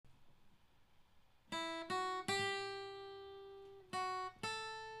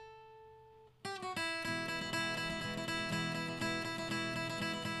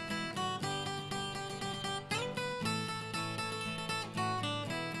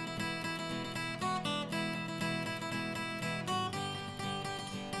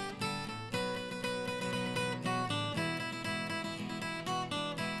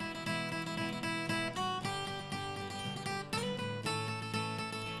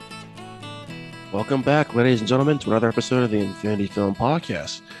Welcome back, ladies and gentlemen, to another episode of the Infinity Film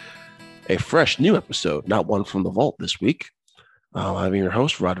Podcast. A fresh new episode, not one from the vault this week. I'm your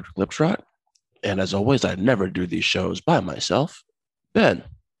host, Roderick Liptrot. And as always, I never do these shows by myself. Ben,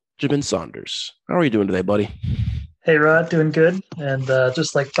 Jim Saunders. How are you doing today, buddy? Hey, Rod, doing good. And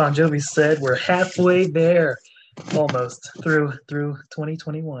just like Bon Jovi said, we're halfway there, almost through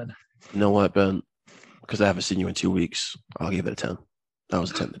 2021. You know what, Ben? Because I haven't seen you in 2 weeks, I'll give it a 10. That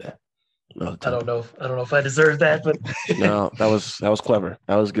was a 10 today. I don't know if I deserve that, but no, that was clever.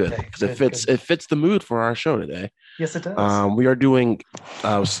 That was good because it fits the mood for our show today. Yes, it does. We are doing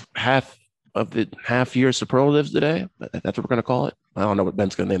half year superlatives today. That's what we're gonna call it. I don't know what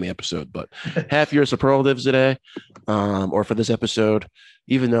Ben's gonna name the episode, but half year superlatives today, or for this episode.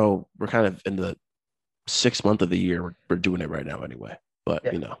 Even though we're kind of in the 6th month of the year, we're doing it right now anyway. But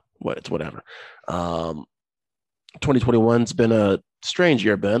Yeah. you know what? It's whatever. 2021's been a strange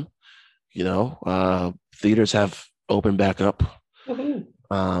year, Ben. You know, theaters have opened back up. Woohoo.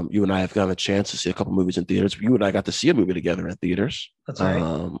 You and I have gotten a chance to see a couple movies in theaters. You and I got to see a movie together in theaters. That's right.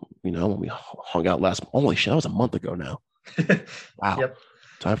 You know, when we hung out holy shit, that was a month ago now. Wow. Yep.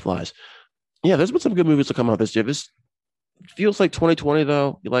 Time flies. Yeah, there's been some good movies to come out this year. This feels like 2020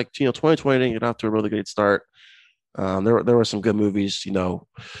 though. 2020 didn't get off to a really great start. There were some good movies, you know,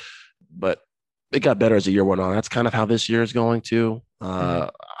 but it got better as the year went on. That's kind of how this year is going too.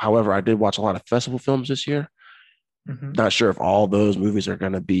 However, I did watch a lot of festival films this year. Not sure if all those movies are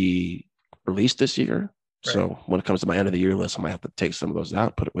going to be released this year. Right. So when it comes to my end of the year list, I might have to take some of those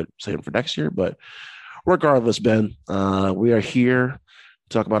out, save them for next year. But regardless, Ben, we are here to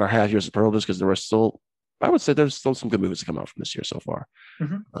talk about our half year superlatives because I would say there's still some good movies to come out from this year so far.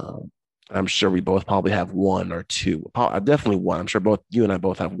 I'm sure we both probably have one or two. Definitely one. I'm sure both you and I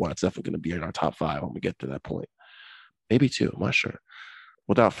both have one. It's definitely going to be in our top 5 when we get to that point. Maybe 2. I'm not sure.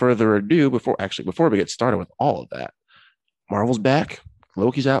 Without further ado, before we get started with all of that, Marvel's back.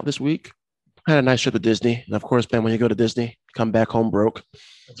 Loki's out this week. I had a nice trip to Disney. And of course, Ben, when you go to Disney, come back home broke.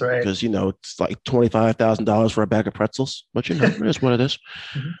 That's right. Because, you know, it's like $25,000 for a bag of pretzels. But, you know, it is what it is.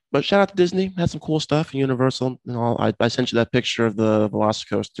 But shout out to Disney. Had some cool stuff. Universal. You know, I sent you that picture of the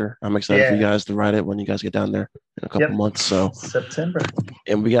Velocicoaster. I'm excited for you guys to ride it when you guys get down there in a couple months. So September.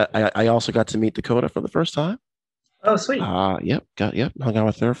 And I also got to meet Dakota for the first time. Oh, sweet. Yep. Hung out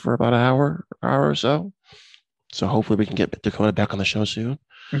with her for about an hour or so. So hopefully we can get Dakota back on the show soon.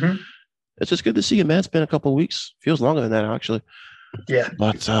 It's just good to see you, man. It's been a couple of weeks. Feels longer than that, actually. Yeah.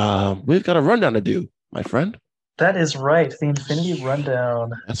 But we've got a rundown to do, my friend. That is right. The Infinity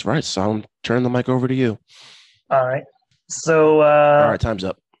Rundown. That's right. So I'm turning the mic over to you. All right. So. All right. Time's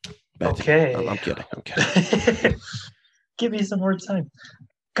up. Okay. I'm kidding. Give me some more time.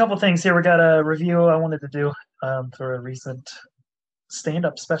 Couple things here. We got a review I wanted to do for a recent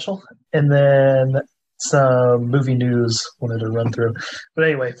stand-up special, and then some movie news wanted to run through. But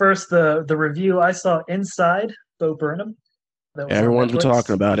anyway, first the review. I saw Inside, Bo Burnham. Everyone's been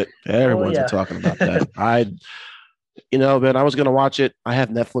talking about it. Everyone's been talking about that. Ben, I was going to watch it. I have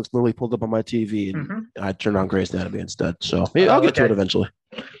Netflix literally pulled up on my TV, and I turned on Grey's Anatomy instead. So I'll get to it eventually.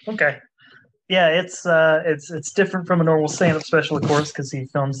 Okay. Yeah, it's different from a normal stand-up special, of course, because he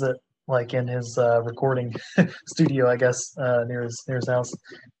films it like in his recording studio, I guess, near his house.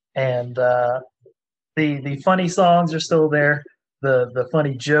 And the funny songs are still there. The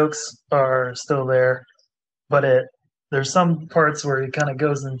funny jokes are still there, but there's some parts where he kind of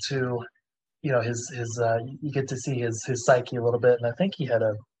goes into, you know, his you get to see his psyche a little bit, and I think he had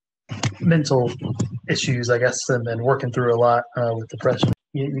a mental issues, I guess, and working through a lot with depression.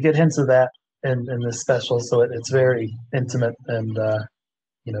 You get hints of that in this special, so it's very intimate and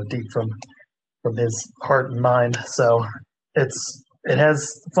deep from his heart and mind. So it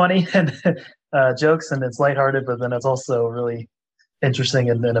has funny and jokes, and it's lighthearted, but then it's also really interesting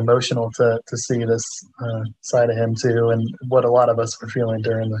and emotional to see this side of him too, and what a lot of us were feeling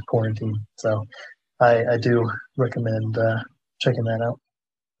during the quarantine. So I do recommend checking that out.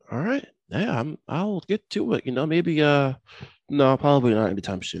 All right. Yeah, I'll get to it. You know, maybe no, probably not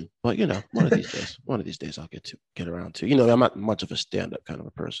anytime soon. But you know, one of these days I'll get around to. You know, I'm not much of a stand-up kind of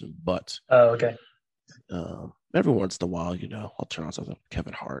a person, but okay. Every once in a while, you know, I'll turn on something like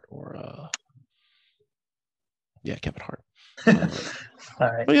Kevin Hart or Kevin Hart.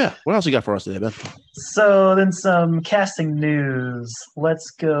 All right. But yeah, what else you got for us today, Ben? So then some casting news.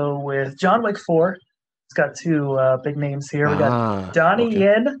 Let's go with John Wick 4. It's got 2 big names here. We got Donnie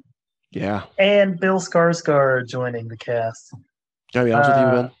Yen. Yeah. And Bill Skarsgård joining the cast. Can I be honest with you,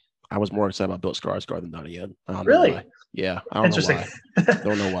 Ben? I was more excited about Bill Skarsgård than Donnie Yen. Really? Yeah. I don't know why.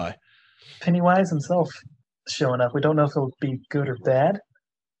 Don't know why. Pennywise himself showing up. We don't know if it'll be good or bad.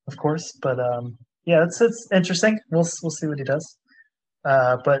 of course. But yeah, it's interesting. We'll see what he does.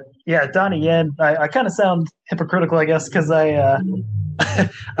 But yeah, Donnie Yen. I kind of sound hypocritical, I guess, because I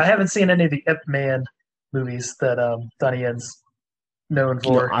haven't seen any of the Ip Man movies that Donnie Yen's known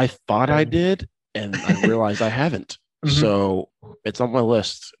for. I thought I And did, and I realized I haven't. mhm, So it's on my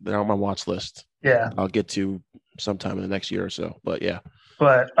list. They're on my watch list. yeah, I'll get to sometime in the next year or so. But yeah,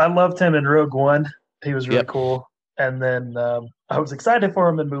 but I loved him in Rogue One. He was really yep. cool. And then I was excited for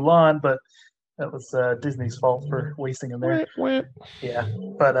him in Mulan, but that was Disney's fault for wasting him there. Wah, wah. Yeah,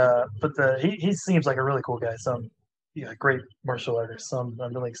 but he seems like a really cool guy. So yeah, great martial artist. So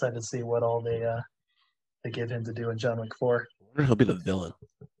I'm really excited to see what all they give him to do in John Wick 4. I wonder if he'll be the villain.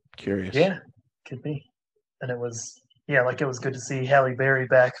 Curious. Yeah, could be. And it was yeah, like it was good to see Halle Berry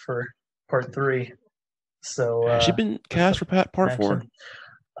back for part 3. So Has she been that's cast for part four? action.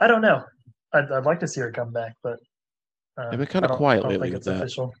 I don't know. I'd like to see her come back, but They've been kind I of quiet don't lately think with it's that.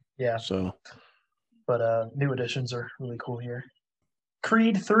 official. Yeah, So but new additions are really cool here.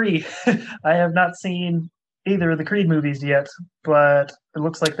 Creed 3. I have not seen either of the Creed movies yet, but it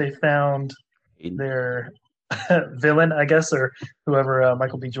looks like they found their villain, I guess, or whoever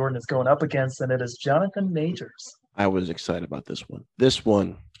Michael B. Jordan is going up against, and it is Jonathan Majors. I was excited about this one. This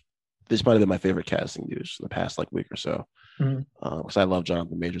might have been my favorite casting news in the past like week or so. Mhm. Because I love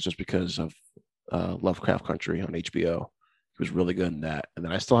Jonathan Majors just because of Lovecraft Country on HBO. He was really good in that. And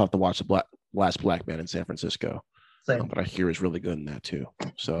then I still have to watch the Last Black Man in San Francisco. Same. But I hear he's really good in that too.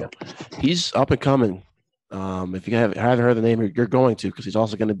 So Yep. he's up and coming. If you haven't heard the name, you're going to, because he's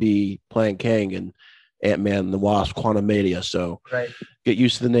also going to be playing Kang in Ant-Man and the Wasp: Quantumania. So Right. get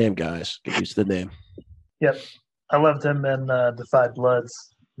used to the name, guys. Get used to the name. Yep. I loved him in Defy Bloods.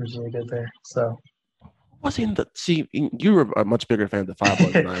 He was really good there. So Was he in the? See, you were a much bigger fan of the Five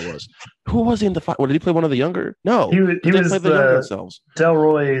Bloods than I was. Who was he in the Five? Well, did he play one of the younger? No, he did they was play the younger selves?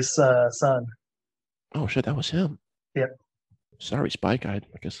 Delroy's son. Oh shit, that was him. Yep. Sorry, Spike. I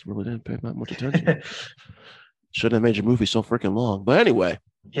guess really didn't pay that much attention. Shouldn't have made your movie so freaking long. But anyway,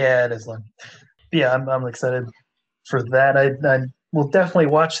 Yeah, it is long. Yeah, I'm excited for that. I will definitely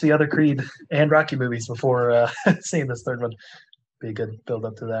watch the other Creed and Rocky movies before seeing this third one. Be a good build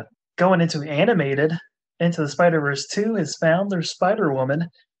up to that. Going into animated, Into the Spider-Verse 2 has found their Spider-Woman,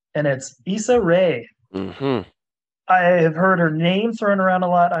 and it's Issa Rae. mm-hmm. I have heard her name thrown around a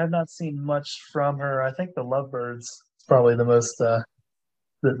lot. I have not seen much from her. I think the Lovebirds is probably the most the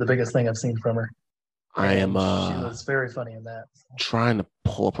biggest thing I've seen from her. I am And she was very funny in that. trying to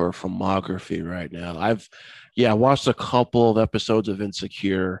pull up her filmography right now. I watched a couple of episodes of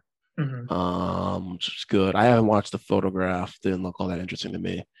Insecure. Mm-hmm. Which is good. I haven't watched The Photograph. Didn't look all that interesting to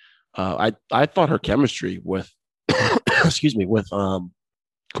me. I thought her chemistry with excuse me, with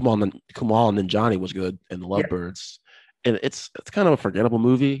Kamal and Nanjiani was good in The Yeah, Lovebirds. And it's kind of a forgettable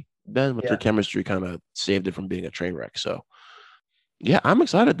movie then, but their yeah. chemistry kind of saved it from being a train wreck. So yeah, I'm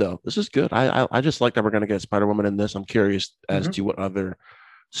excited though. This is good. I just like that we're gonna get Spider-Woman in this. I'm curious as Mm-hmm. to what other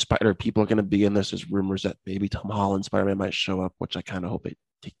Spider people are gonna be in this. There's rumors that maybe Tom Holland Spider-Man might show up, which I kind of hope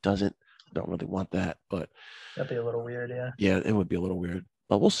he doesn't. I don't really want that, but That'd be a little weird, yeah. yeah, it would be a little weird.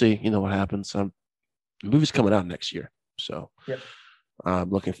 But we'll see. You know what happens. The movie's coming out next year, so Yep. I'm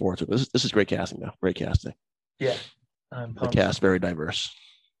looking forward to it. This is great casting though. Great casting. Yeah. I'm The pumped. cast very diverse.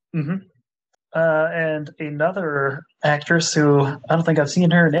 Mm-hmm. And another actress who I don't think I've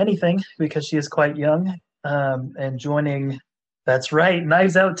seen her in anything because she is quite young. And joining, that's right,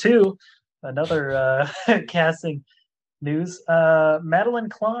 Knives Out 2, another casting news. Madeline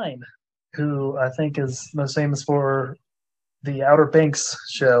Klein, who I think is most famous for the Outer Banks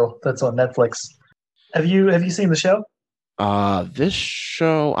show that's on Netflix. Have you seen the show? This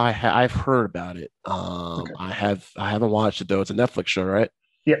show I've heard about it. Okay. I haven't watched it though. It's a Netflix show, right?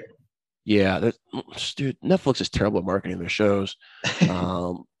 Yep. Yeah, dude, Netflix is terrible at marketing their shows.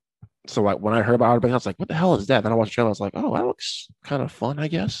 So like when I heard about Outer Banks, I was like, "What the hell is that?" Then I watched the trailer. I was like, "Oh, that looks kind of fun, I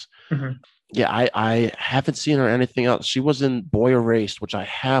guess." Mm-hmm. Yeah, I haven't seen her anything else. She was in Boy Erased, which I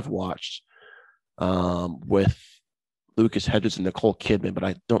have watched, with Lucas Hedges and Nicole Kidman, but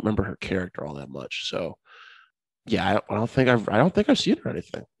I don't remember her character all that much. So yeah, I don't think I've seen her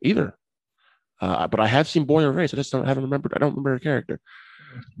anything either. But I have seen Boy Erased. I don't remember her character.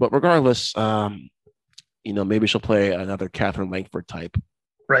 But regardless, maybe she'll play another Catherine Langford type.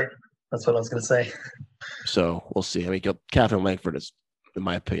 Right. That's what I was going to say. So we'll see. I mean, Catherine Langford is, in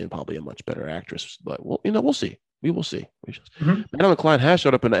my opinion, probably a much better actress. But we'll see. We will see. Mm-hmm. Madeline Klein has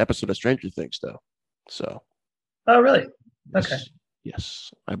showed up in an episode of Stranger Things, though. So. Oh, really? Yes, Okay.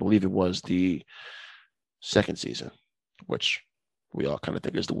 yes, I believe it was the second season, which we all kind of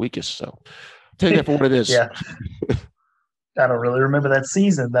think is the weakest. So take that for what it is. Yeah. I don't really remember that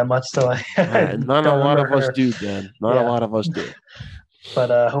season that much, so I Not a don't lot remember of us her. do, Ben. Not a Yeah, lot of us do.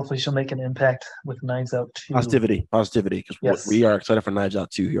 but hopefully she'll make an impact with Knives Out 2. Positivity, because Yes, we are excited for Knives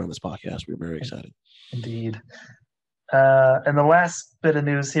Out 2 here on this podcast. We're very excited. indeed. And the last bit of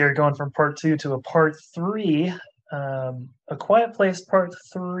news here, going from part two to a part three, A Quiet Place Part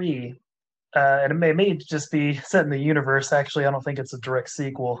Three, and it may just be set in the universe. Actually, I don't think it's a direct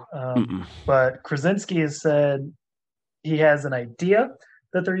sequel. Mm-mm. But Krasinski has said he has an idea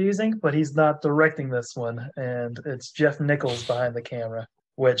that they're using, but he's not directing this one, and it's Jeff Nichols behind the camera.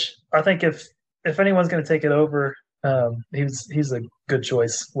 Which I think if anyone's going to take it over, he's a good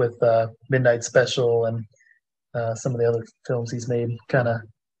choice with Midnight Special and some of the other films he's made. Kind of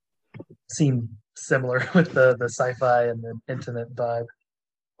seem similar with the sci-fi and the intimate vibe.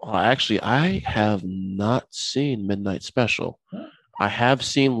 Well, actually, I have not seen Midnight Special. I have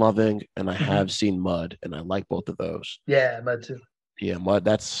seen Loving and I Mm-hmm. have seen Mud, and I like both of those. Yeah, Mud too. Yeah, Mud,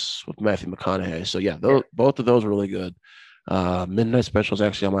 that's with Matthew McConaughey. So yeah, Yeah. both of those are really good. Midnight Special is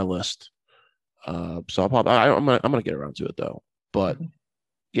actually on my list. So I'm gonna get around to it though. But Mm-hmm.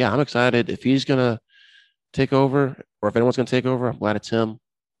 yeah, I'm excited. If he's gonna take over, or if anyone's gonna take over, I'm glad it's him.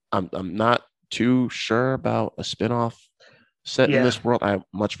 I'm not too sure about a spinoff set in Yeah. this world. I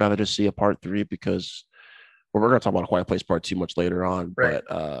much rather just see a part three because we're gonna talk about a Quiet Place part two much later on, Right.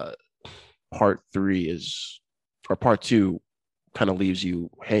 but part three is or part two kind of leaves you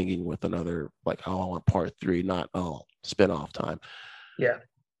hanging with another like, oh, I want part three, not spinoff time. Yeah.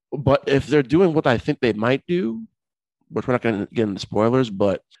 But if they're doing what I think they might do, which we're not going to get into spoilers,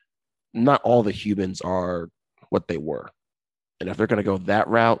 but not all the humans are what they were. And if they're going to go that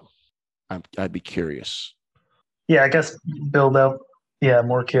route, I'd be curious. Yeah. I guess build out. Yeah,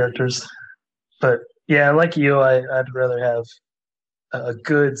 more characters. But yeah, like you, I'd rather have a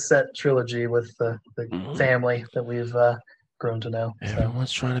good set trilogy with the Mm-hmm. family that we've grown to know.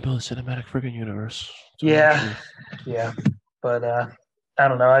 Everyone's trying to build a cinematic friggin' universe. Yeah, yeah. But I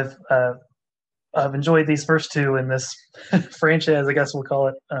don't know. I've enjoyed these first two in this franchise, I guess we'll call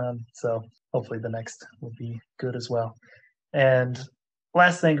it. So hopefully the next will be good as well. And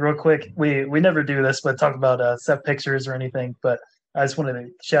last thing, real quick, we never do this, but talk about set pictures or anything. But I just wanted to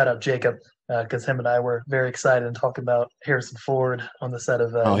shout out Jacob because him and I were very excited and talking about Harrison Ford on the set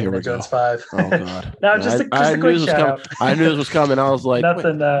of Oh, here Indiana we go. Jones 5. Oh God. Now, Yeah, just I a knew quick this was shout coming. out. I knew this was coming. I was like, wait,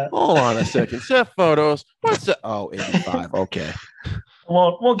 Nothing. hold on a second. Set photos. What's that? Oh, 85. Okay.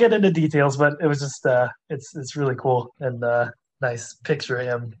 We'll get into details, but it was just it's really cool and nice picture of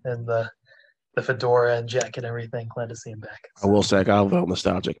him and the fedora and jacket and everything. Glad to see him back. I will say I got a little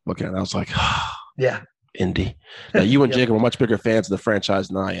nostalgic looking at it. I was like, Yeah. Indy. Now you and Yep. Jacob are much bigger fans of the franchise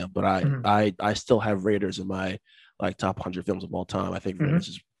than I am, but Mhm. I still have Raiders in my like top 100 films of all time. I think Mhm. Raiders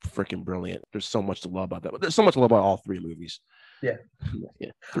is freaking brilliant. There's so much to love about that. But there's so much to love about all three movies. Yeah. Yeah,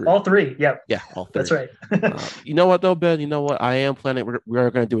 three. All three. Yep. Yeah, all three. That's right. You know what though, Ben? You know what? I am planning. We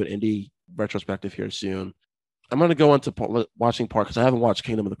are going to do an indie retrospective here soon. I'm going to go into watching part because I haven't watched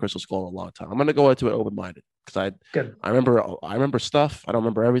Kingdom of the Crystal Skull in a long time. I'm going to go into it open minded because Good. I remember stuff. I don't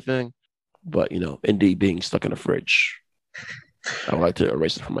remember everything, but you know, indie being stuck in a fridge, I would like to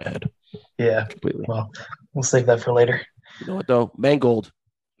erase it from my head. Yeah. Completely. Well, we'll save that for later. You know what though? Mangold's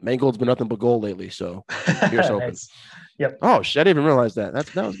been nothing but gold lately. So here's hoping. Nice. Yep. Oh shit! I didn't even realize that.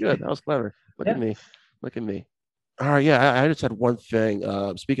 That was good. That was clever. Look Yeah. at me. Look at me. All right, yeah. I just had one thing.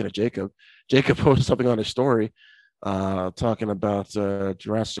 Speaking of Jacob, Jacob posted something on his story, talking about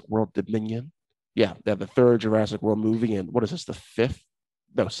Jurassic World Dominion. Yeah, they have the third Jurassic World movie, and what is this? The fifth?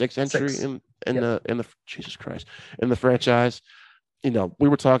 No, sixth entry Six. in Yep. the Jesus Christ in the franchise. You know, we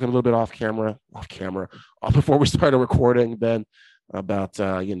were talking a little bit off camera, before we started recording, Ben, about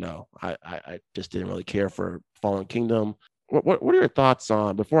you know, I just didn't really care for Fallen Kingdom. What are your thoughts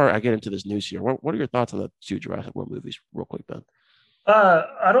on before I get into this news here? What are your thoughts on the two Jurassic World movies, real quick, Ben?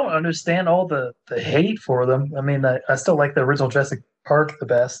 I don't understand all the hate for them. I mean, I still like the original Jurassic Park the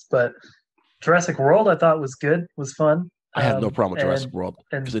best, but Jurassic World I thought was good, was fun. I have no problem with Jurassic And World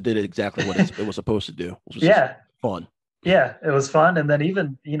because and it did exactly what it was supposed to do, which was just yeah, fun. yeah, it was fun. And then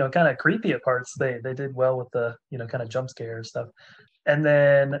even, kind of creepy at parts, they did well with the, kind of jump scare stuff. And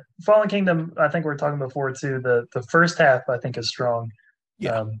then Fallen Kingdom, I think we are talking before too. The first half I think is strong,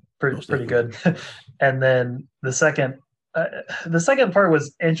 Yeah, pretty good. And then the second part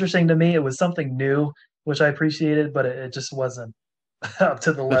was interesting to me. It was something new, which I appreciated, but it just wasn't up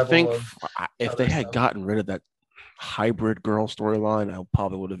to the I think level of if they other had stuff. gotten rid of that hybrid girl storyline, I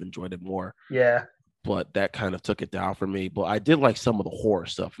probably would have enjoyed it more. Yeah, But that kind of took it down for me. But I did like some of the horror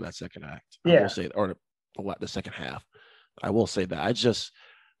stuff in that second act. I yeah, will say, or the second half. I will say that.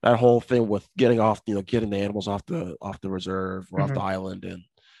 that whole thing with getting off, getting the animals off the reserve or off the Hmm. island, and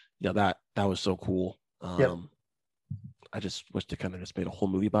that was so cool. Yep. I just wish they kind of just made a whole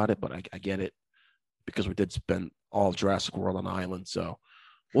movie about it, but I get it because we did spend all of Jurassic World on the island. So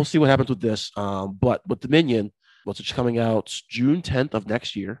we'll see what happens with this. But with Dominion, which is coming out June 10th of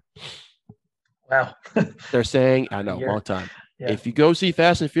next year, Wow. they're saying, I A know, long year. time. Yeah. If you go see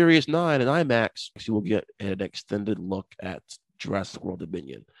Fast and Furious 9 in IMAX, you will get an extended look at Jurassic World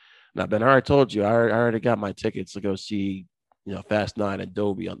Dominion. Now, Ben, I already told you, I already got my tickets to go see, Fast 9 and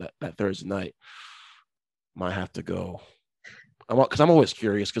Dolby on that Thursday night. Might have to go. Because I'm always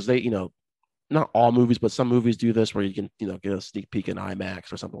curious because they, not all movies, but some movies do this where you can, get a sneak peek in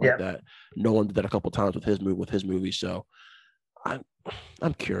IMAX or something like Yeah. that. Nolan did that a couple of times with his movie. So I'm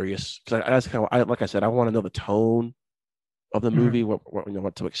I'm curious because that's kind of like I said, I want to know the tone of the Hmm. movie,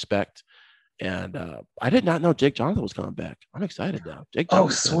 what to expect. And I did not know Jake Johnson was coming back. I'm excited now. Jake Oh,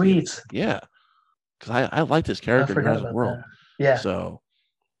 Johnson's going to be in it. sweet. Yeah, because I liked his I character in forgot Jurassic about World. that. Yeah. So,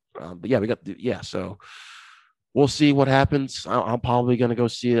 but yeah, we got yeah. So we'll see what happens. I'm probably going to go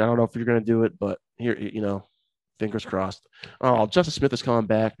see it. I don't know if you're going to do it, but here, fingers crossed. Oh, Justin Smith is coming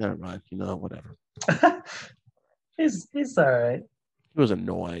back. Never mind. Whatever. He's all right. He was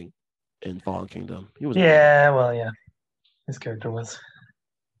annoying in Fallen Kingdom. He was annoying. Yeah. Well, yeah. His character was.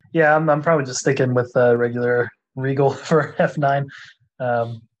 Yeah. I'm probably just sticking with regular Regal for F9.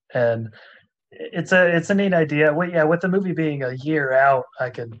 Um, and it's a neat idea. Well, yeah, with the movie being a year out,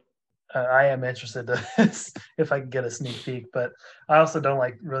 I am interested to if I can get a sneak peek. But I also don't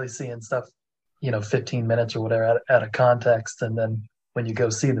like really seeing stuff, 15 minutes or whatever out of context, and then when you go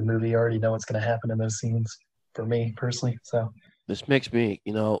see the movie, you already know what's going to happen in those scenes. For me personally, so This makes me,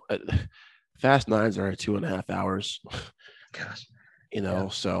 Fast Nines are at 2.5 hours. gosh, yeah,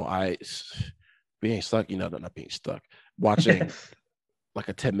 So being stuck, not being stuck, watching like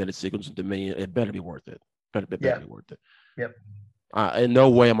a 10-minute sequence of Dominion, it better be worth it. It better yeah, be worth it. yep. In no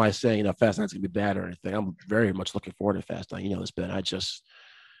way am I saying, Fast Nine's gonna be bad or anything. I'm very much looking forward to Fast Nine. This, Ben.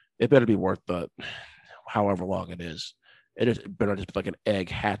 It better be worth the however long it is. It better just be like an egg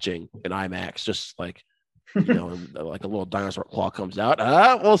hatching in IMAX, just like like a little dinosaur claw comes out.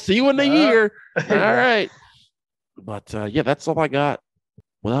 We'll see you in a uh, year. All yeah, right. But yeah, that's all I got.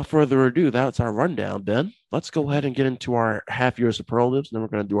 Without further ado, that's our rundown, Ben. Let's go ahead and get into our half year superlatives, and then we're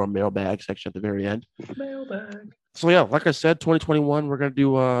going to do our mailbag section at the very end. mailbag. So yeah, like I said, 2021, we're going to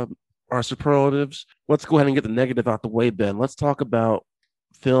do our superlatives. Let's go ahead and get the negative out the way, Ben. Let's talk about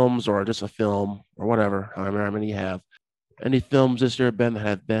films or just a film or whatever, however many you have. Any films this year, Ben, that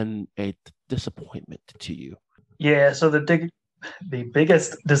have been a disappointment to you? Yeah, so the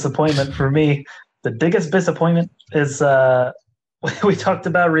biggest disappointment for me, the biggest disappointment is we talked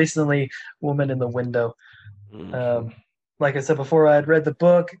about recently, Woman in the Window. Mm-hmm. Um, like I said before, I had read the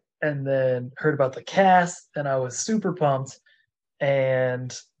book and then heard about the cast, and I was super pumped.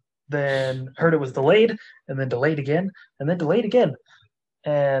 And then heard it was delayed, and then delayed again, and then delayed again.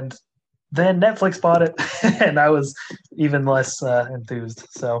 And then Netflix bought it, and I was even less enthused.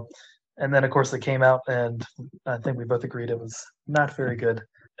 So, and then of course it came out, and I think we both agreed it was not very good.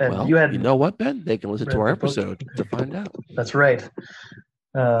 And you Well, you hadn't know what, Ben? They can listen to read our the book. episode to find out. That's right.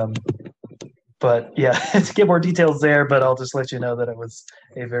 Um, but yeah, to get more details there, but I'll just let you know that it was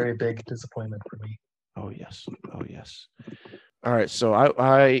a very big disappointment for me. Oh yes. Oh yes. All right. So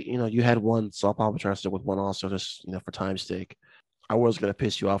I, you had one, so I'll probably try to stick with one also, just for time's sake. I was gonna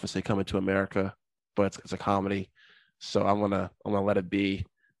piss you off and say Coming to America, but it's a comedy, so I'm gonna let it be.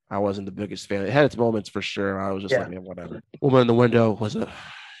 I wasn't the biggest fan. It had its moments for sure. I was just like, Yeah. man, whatever. Woman in the Window was a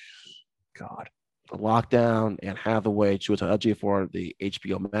god. The Lockdown and Hathaway. She was LG for the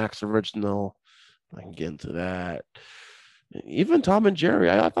HBO Max original. I can get into that. Even Tom and Jerry,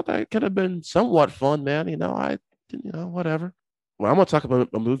 I thought that could have been somewhat fun, man. I didn't, whatever. Well, I'm gonna talk about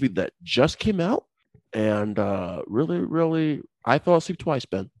a movie that just came out, and really, really, I fell asleep twice,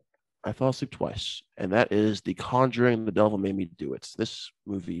 Ben. I fell asleep twice, and that is The Conjuring. The Devil Made Me Do It. This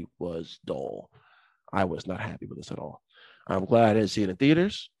movie was dull. I was not happy with this at all. I'm glad I didn't see it in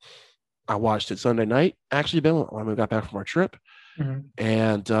theaters. I watched it Sunday night, actually, Ben, when we got back from our trip, Mhm.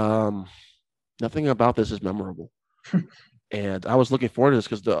 and nothing about this is memorable. And I was looking forward to this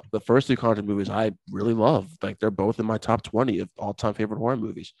because the first two Conjuring movies I really love. Like they're both in my top 20 of all time favorite horror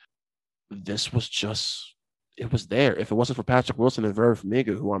movies. This was just, it was there. If it wasn't for Patrick Wilson and Vera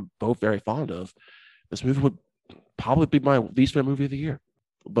Farmiga, who I'm both very fond of, this movie would probably be my least favorite movie of the year.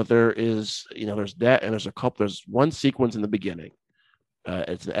 But there is, there's that, and there's one sequence in the beginning.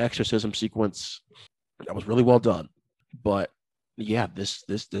 It's an exorcism sequence that was really well done. But yeah, this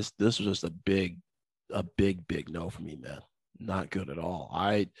was just a big, big no for me, man. not good at all.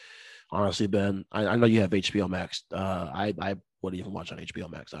 I honestly, Ben, I know you have HBO Max. I wouldn't even watch on HBO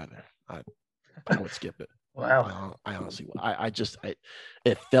Max either. I would skip it. Wow. I honestly,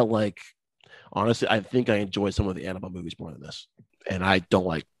 it felt like, honestly, I think I enjoyed some of the animal movies more than this, and I don't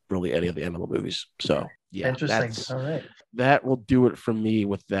like really any of the animal movies. So yeah, Interesting. All right. that will do it for me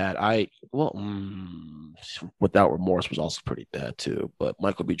with that. Without Remorse was also pretty bad too, but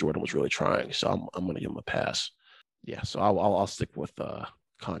Michael B. Jordan was really trying, so I'm gonna give him a pass. Yeah, so I'll stick with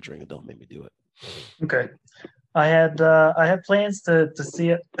Conjuring, and don't make me do it. Okay. I had plans to see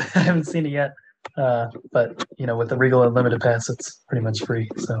it. I haven't seen it yet. But with the Regal Unlimited Pass, it's pretty much free.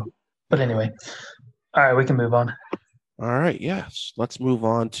 So, but anyway, all right, we can move on. All right, yes, let's move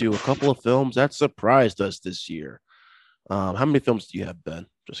on to a couple of films that surprised us this year. How many films do you have, Ben?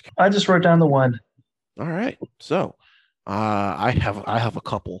 I just wrote down the one. All right. So, I have a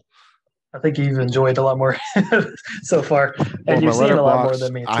couple. I think you've enjoyed a lot more so far, Well, and my you've seen a lot more letterbox,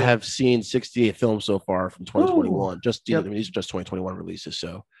 than me I too. have seen 68 films so far from Ooh, 2021. I yep. mean, these are just 2021 releases,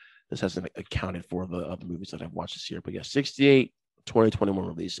 so this hasn't accounted for the other movies that I've watched this year. But yeah, 68 2021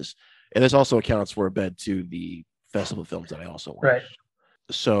 releases, and this also accounts for a bed to the festival films that I also Right. watched.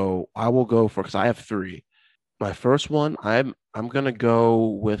 So I will go for because I have three. My first one, I'm gonna go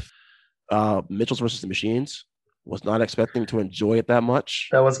with Mitchell's versus the Machines. Was not expecting to enjoy it that much.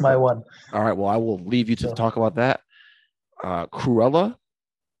 That was my one. All right, well, I will leave you to So talk about that. Cruella,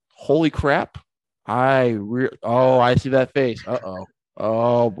 holy crap! I see that face.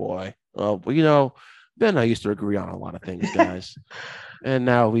 Oh boy. Oh, well, Ben and I used to agree on a lot of things, guys, and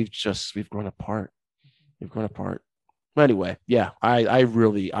now we've grown apart. We've grown apart. But anyway, yeah, I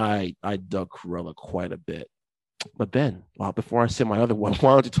dug Cruella quite a bit. But Ben, well, before I say my other one,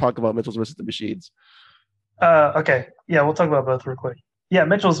 why don't you talk about Mitchell's versus the Machines? okay, yeah, we'll talk about both real quick. Yeah,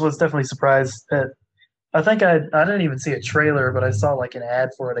 Mitchell's was definitely surprised at. I think I didn't even see a trailer, but I saw like an ad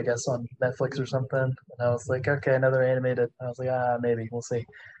for it, I guess, on Netflix or something. And I was like, okay, another animated. I was like, maybe we'll see.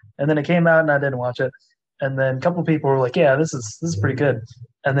 And then it came out, and I didn't watch it. And then a couple of people were like, yeah, this is pretty good.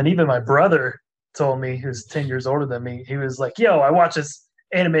 And then even my brother told me, who's 10 years older than me, he was like, yo, I watched this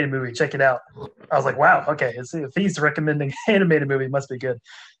animated movie, check it out. I was like, wow, okay, if he's recommending animated movie, it must be good.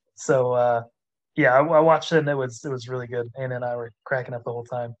 So yeah, I watched it, and it was really good. Anna and I were cracking up the whole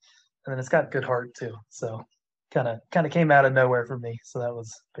time, and then it's got good heart too. So kind of came out of nowhere for me. So that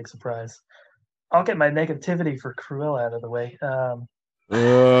was a big surprise. I'll get my negativity for Cruella out of the way. Oh,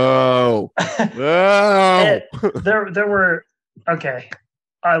 oh. it, there were okay.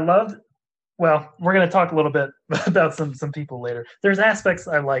 I loved. Well, we're gonna talk a little bit about some people later. There's aspects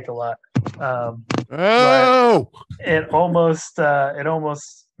I like a lot, but Oh, it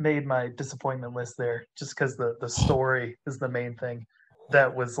almost made my disappointment list there just because the story is the main thing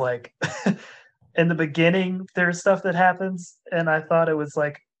that was like in the beginning there's stuff that happens and I thought it was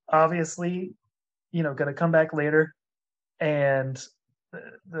like obviously gonna come back later and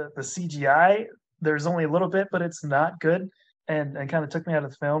the CGI there's only a little bit but it's not good and kind of took me out of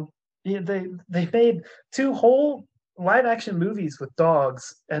the film. Yeah, they made two whole live action movies with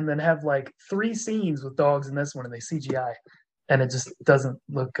dogs and then have like three scenes with dogs in this one and they CGI and it just doesn't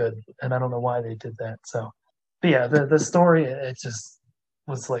look good and I don't know why they did that. So but yeah, the story it just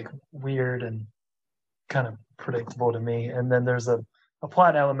was like weird and kind of predictable to me. And then there's a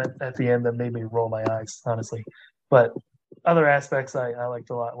plot element at the end that made me roll my eyes, honestly. But other aspects I liked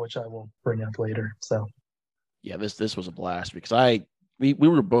a lot, which I will bring up later. So yeah, this was a blast because we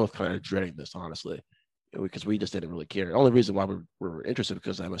were both kind of dreading this, honestly, because we just didn't really care. The only reason why we were interested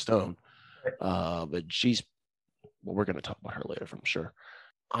because Emma Stone, but we're going to talk about her later, I'm sure.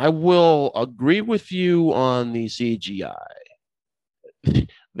 I will agree with you on the CGI.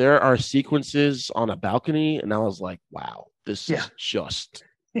 There are sequences on a balcony, and I was like, wow, this is just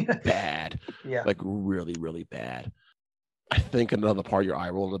bad. Yeah. Like really, really bad. I think another part you're eye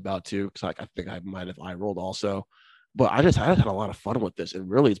rolling about too, because I think I might have eye rolled also. But I had a lot of fun with this, and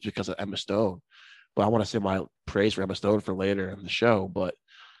really it's because of Emma Stone. But I want to say my praise for Emma Stone for later in the show. But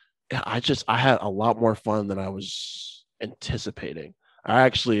I had a lot more fun than I was anticipating. I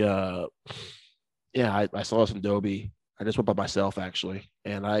actually I saw this in Dolby. I just went by myself actually,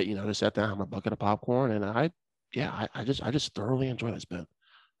 and I just sat down, had my bucket of popcorn, and I just thoroughly enjoyed this, Ben.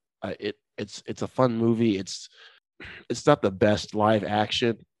 It's a fun movie. It's not the best live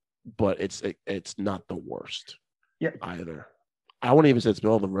action, but it's not the worst either. I wouldn't even say it's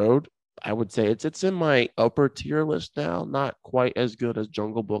middle of the road. I would say it's in my upper tier list now. Not quite as good as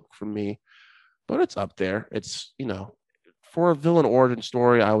Jungle Book for me, but it's up there. It's for a villain origin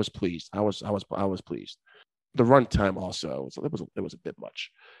story, I was pleased. I was pleased. The runtime also it was a bit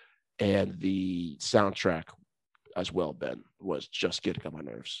much, and the soundtrack as well, Ben, was just getting on my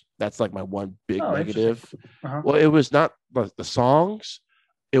nerves. That's like my one big Oh, interesting. negative. Uh-huh. Well, it was not the songs.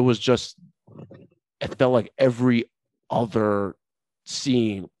 It was just, it felt like every other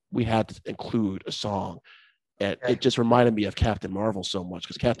scene we had to include a song. And Okay. it just reminded me of Captain Marvel so much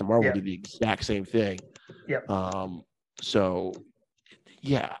because Captain Marvel Yeah. did the exact same thing. Yep. So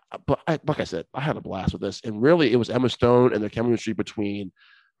yeah, but like I said, I had a blast with this, and really, it was Emma Stone and the chemistry between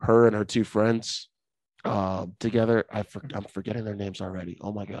her and her two friends together. I'm forgetting their names already.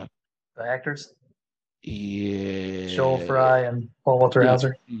 Oh my god. The actors, Joel Yeah, Fry and Paul Walter yeah,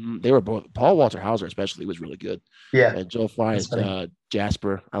 Hauser. they were both. Paul Walter Hauser, especially, was really good, Yeah, and Joe Fry that's is funny.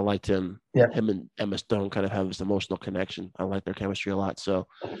 Jasper. I liked him. Yeah. Him and Emma Stone kind of have this emotional connection. I like their chemistry a lot. So,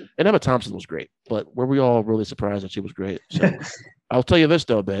 and Emma Thompson was great, but were we all really surprised that she was great? So, I'll tell you this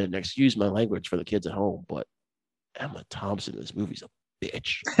though, Ben, and excuse my language for the kids at home, but Emma Thompson in this movie's a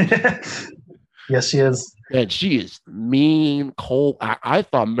bitch. Yes, she is. And she is mean, cold. I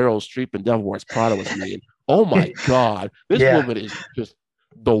thought Meryl Streep in Devil Wears Prada was mean. Oh my God. This Yeah, woman is just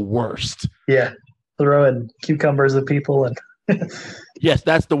the worst. yeah. Throwing cucumbers at people and Yes,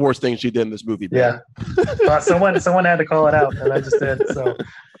 that's the worst thing she did in this movie, Ben. yeah. Well, someone had to call it out, and I just did. So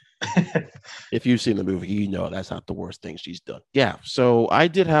If you've seen the movie, you know that's not the worst thing she's done. Yeah. So I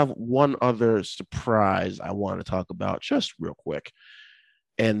did have one other surprise I want to talk about just real quick.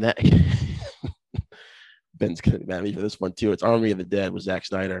 And that Ben's gonna be mad at me for this one too. It's Army of the Dead with Zack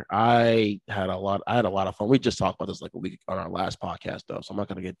Snyder. I had a lot of fun. We just talked about this like a week on our last podcast though, so I'm not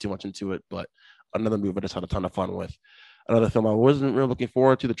gonna get too much into it. But another movie I just had a ton of fun with. Another film I wasn't really looking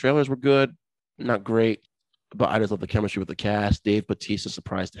forward to. The trailers were good, not great, but I just love the chemistry with the cast. Dave Bautista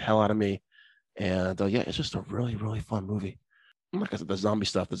surprised the hell out of me, and yeah, it's just a really really fun movie. Like I said, the zombie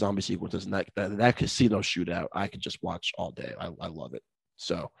stuff, the zombie sequences, and that casino shootout, I could just watch all day. I love it.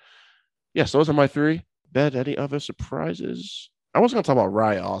 So yes, those are my three. Ben, any other surprises? I was going to talk about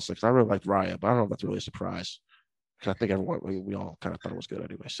Raya also because I really liked Raya, but I don't know if that's really a surprise because I think everyone we all kind of thought it was good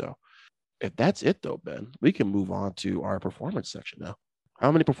anyway. So if that's it though, Ben, we can move on to our performance section now.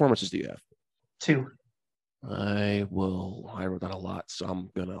 How many performances do you have? 2. I wrote down a lot, so I'm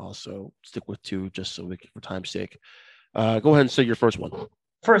gonna also stick with 2 just so we can, for time's sake. Go ahead and say your first one.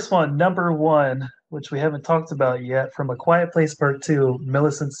 First one, number 1, which we haven't talked about yet, from A Quiet Place Part 2,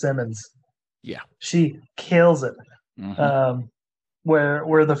 Millicent Simmons. Yeah. She kills it. Mm-hmm.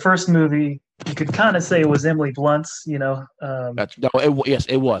 Where the first movie you could kind of say it was Emily Blunt's, That's no, yes,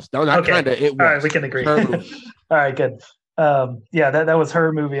 it was. No, not okay. kind of. It was. All right, we can agree. All right, good. Yeah, that was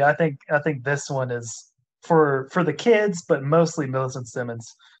her movie. I think this one is for the kids, but mostly Millicent Simmons.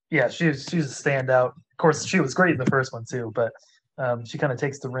 Yeah, she's a standout. Of course, she was great in the first one too, but she kind of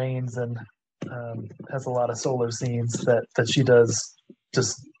takes the reins and has a lot of solo scenes that she does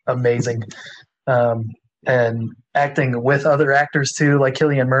just amazing. And acting with other actors too, like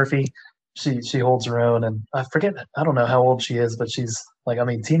Cillian Murphy, she holds her own. And I don't know how old she is, but she's like,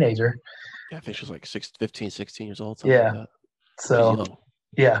 teenager. Yeah, I think she was like 15, 16 years old, something Yeah. like that. So She's young.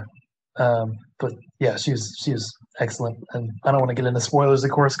 yeah. But yeah, she's excellent. And I don't want to get into spoilers, of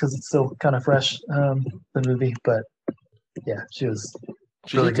course, because it's still kind of fresh, the movie. But yeah, she's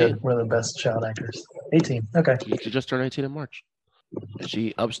really 18. good. One of the best child actors. 18. Okay. She just turned 18 in March. And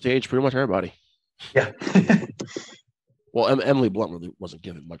she upstaged pretty much everybody. Yeah. Well, Emily Blunt really wasn't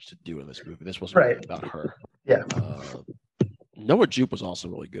given much to do in this movie. This wasn't really about her. Yeah. Noah Jupe was also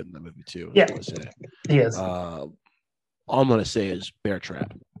really good in that movie too. Yeah. He is. All I'm gonna say is Bear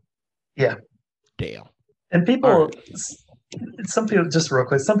Trap. Yeah. Damn. And people, some people, just real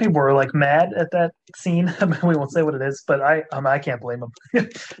quick, some people were like mad at that scene. We won't say what it is, but I can't blame them.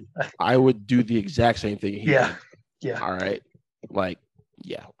 I would do the exact same thing. Yeah. Yeah. All right. Like,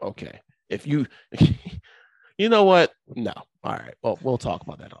 yeah. Okay. If you, you know what? No. All right. Well, we'll talk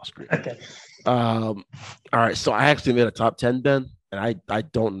about that off screen. Okay. All right. So I actually made a top 10, Ben, and I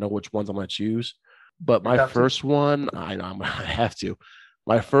don't know which ones I'm gonna choose. But my first one, I know I'm gonna have to.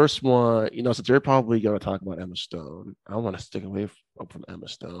 My first one, since you're probably going to talk about Emma Stone, I want to stick away from Emma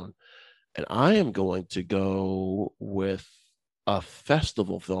Stone. And I am going to go with a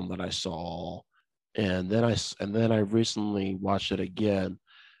festival film that I saw. And then I recently watched it again.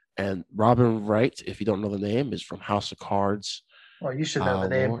 And Robin Wright, if you don't know the name, is from House of Cards. Well, you should know the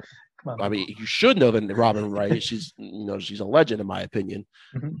name. Come on. I mean, you should know the Robin Wright. She's a legend in my opinion.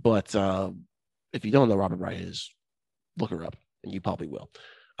 Mm-hmm. But if you don't know Robin Wright is, look her up. And you probably will.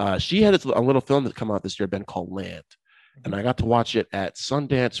 She had a little film that come out this year, Ben, called Land. And I got to watch it at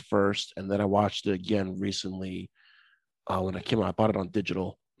Sundance first, and then I watched it again recently when it came out. I bought it on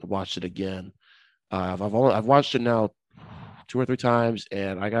digital. I watched it again. I've watched it now 2 or 3 times,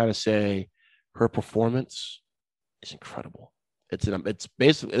 and I gotta say, her performance is incredible. It's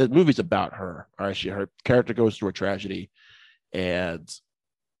basically the movie's about her. All right, her character goes through a tragedy, and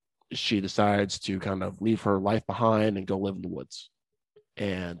she decides to kind of leave her life behind and go live in the woods.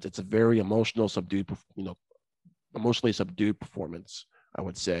 And it's a very emotional, subdued, emotionally subdued performance. I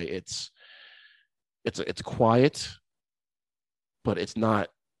would say it's quiet, but it's not.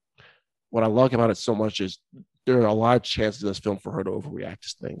 What I like about it so much is there are a lot of chances in this film for her to overreact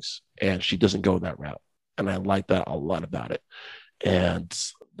to things, and she doesn't go that route. And I like that a lot about it. And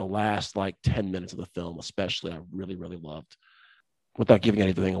the last like 10 minutes of the film, especially, I really, really loved. Without giving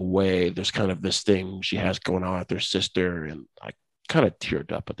anything away, there's kind of this thing she has going on with her sister, and I kind of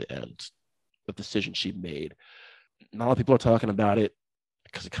teared up at the end. The decision she made. Not a lot of people are talking about it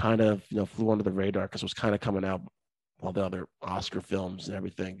because it kind of flew under the radar because it was kind of coming out while the other Oscar films and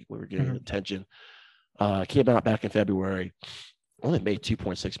everything we were getting attention. Came out back in February. Only made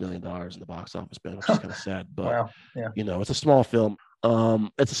 $2.6 million in the box office, Ben, which is kind of sad. But wow, yeah, it's a small film.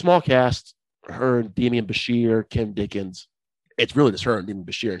 It's a small cast. Her, Demian Bashir, Kim Dickens. It's really just her and Demian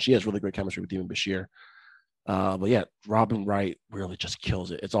Bashir, and she has really great chemistry with Demian Bashir. But yeah, Robin Wright really just kills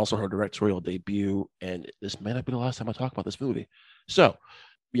it. It's also her directorial debut, and this may not be the last time I talk about this movie. So,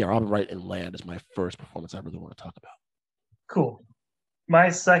 yeah, Robin Wright in Land is my first performance I really want to talk about. cool. My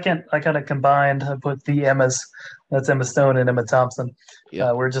second, I kind of combined. I put the Emmas. That's Emma Stone and Emma Thompson.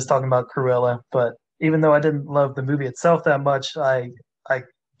 Yeah, We were just talking about Cruella, but even though I didn't love the movie itself that much, I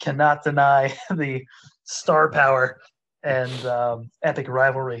cannot deny the star power and epic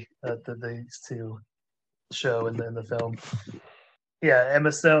rivalry that these two show in the film. Yeah,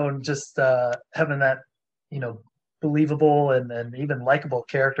 Emma Stone just having that, you know, believable and even likable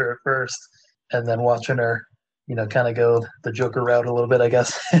character at first, and then watching her, kind of go the Joker route a little bit, I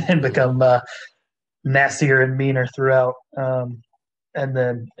guess, and become nastier and meaner throughout. And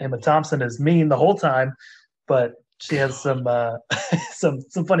then Emma Thompson is mean the whole time, but she has some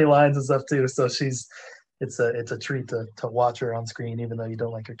some funny lines and stuff too. So it's a treat to watch her on screen, even though you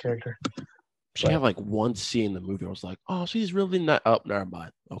don't like her character. she had like one scene in the movie. I was like, oh, she's really not up. Never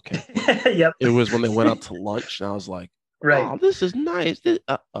mind. Okay. Yep. It was when they went out to lunch, and I was like, Right. oh, this is nice.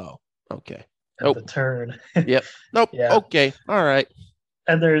 Oh, okay. At Oh, the turn. yep. Nope. Yeah. Okay. All right.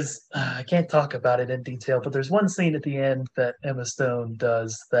 And there's I can't talk about it in detail, but there's one scene at the end that Emma Stone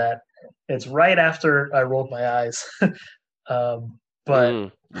does that it's right after I rolled my eyes. But Yeah.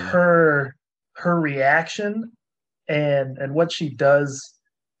 her reaction and what she does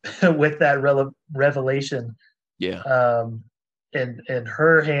with that revelation Yeah. in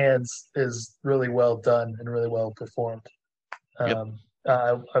her hands is really well done and really well performed. Yep.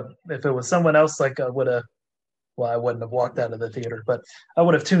 If it was someone else, like I would have, well, I wouldn't have walked out of the theater, but I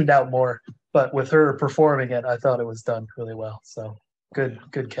would have tuned out more. But with her performing it, I thought it was done really well. So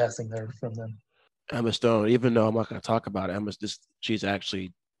good casting there from them. Emma Stone, even though I'm not going to talk about it, she's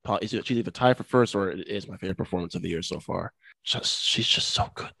actually she's either tied for first or it is my favorite performance of the year so far. She's just so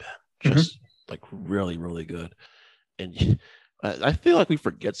good, man. Just like really, really good. And I feel like we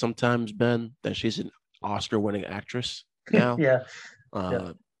forget sometimes, Ben, that she's an Oscar-winning actress now. Yeah.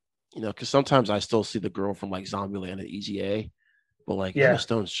 Because sometimes I still see the girl from like Zombieland and Easy A, but like Yeah. Emma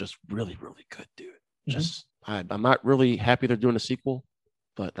Stone's just really, really good, dude. Just I'm not really happy they're doing a sequel,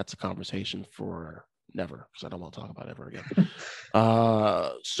 but that's a conversation for never because I don't want to talk about it ever again.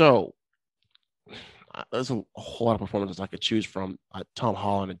 So there's a whole lot of performances I could choose from. Tom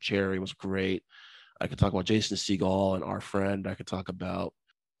Holland and Cherry was great. I could talk about Jason Segel and Our Friend. I could talk about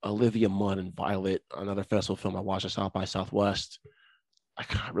Olivia Munn and Violet, another festival film I watched at South by Southwest. I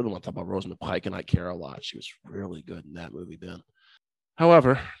really want to talk about Rosamund Pike, and I care a lot. She was really good in that movie, Ben.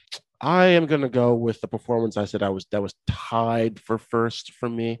 However, I am going to go with the performance I said that was tied for first for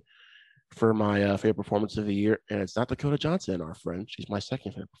me for my favorite performance of the year, and it's not Dakota Johnson, Our Friend. She's my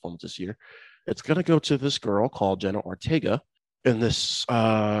second favorite performance this year. It's going to go to this girl called Jenna Ortega in this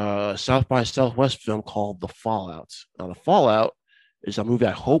South by Southwest film called The Fallout. Now, The Fallout is a movie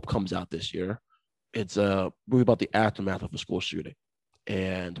I hope comes out this year. It's a movie about the aftermath of a school shooting.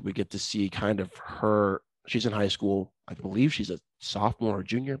 And we get to see kind of her. She's in high school. I believe she's a sophomore or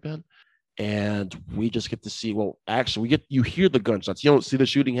junior, Ben. And we just get to see, well, actually, you hear the gunshots. You don't see the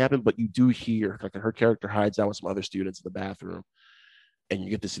shooting happen, but you do hear, like her character hides out with some other students in the bathroom. And you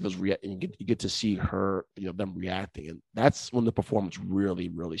get to see those and you get to see her, them reacting. And that's when the performance really,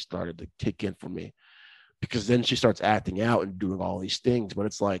 really started to kick in for me. Because then she starts acting out and doing all these things. But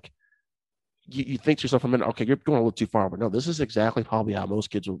it's like, you think to yourself a minute, okay, you're going a little too far, but no, this is exactly probably how most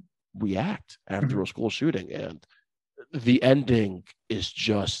kids will react after a school shooting. And the ending is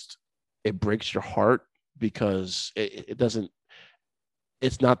just, it breaks your heart because it doesn't,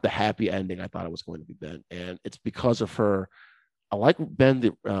 it's not the happy ending I thought it was going to be, Ben. And it's because of her. I like Ben,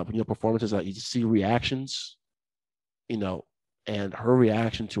 the performances that you see reactions, and her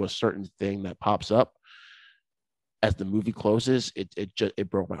reaction to a certain thing that pops up as the movie closes, it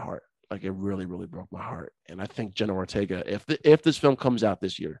broke my heart. Like it really, really broke my heart. And I think Jenna Ortega, if this film comes out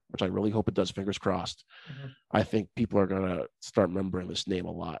this year, which I really hope it does, fingers crossed, I think people are gonna start remembering this name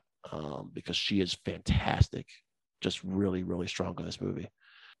a lot because she is fantastic, just really, really strong in this movie.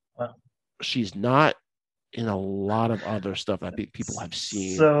 Wow. She's not in a lot of other stuff that people have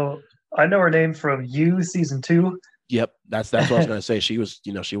seen. So I know her name from You season 2. Yep, that's what I was gonna say. She was,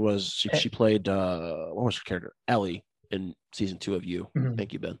 she played what was her character? Ellie in season 2 of You.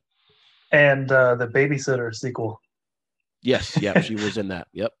 Thank you, Ben. And the Babysitter sequel. Yes, yeah, she was in that.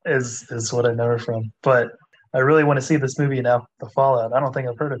 Yep, is what I know her from. But I really want to see this movie now, The Fallout. I don't think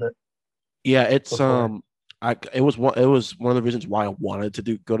I've heard of it. Yeah, it's before. It was one of the reasons why I wanted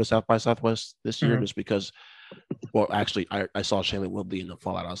to go to South by Southwest this year, just because. Well, actually, I saw Shailene Woodley in The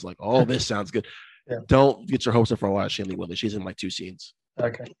Fallout. I was like, oh, this sounds good. Yeah. Don't get your hopes up for a lot of Shailene Woodley. She's in like 2 scenes.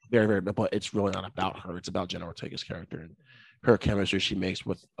 Okay. Very, very, but it's really not about her. It's about Jenna Ortega's character and her chemistry she makes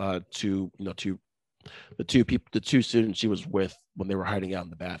with the two students she was with when they were hiding out in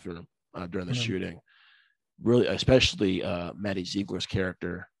the bathroom during the shooting. Really, especially Maddie Ziegler's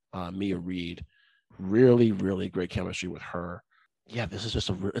character, Mia Reed. Really, really great chemistry with her. Yeah, this is just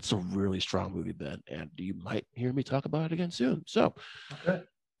it's a really strong movie, Ben, and you might hear me talk about it again soon. So,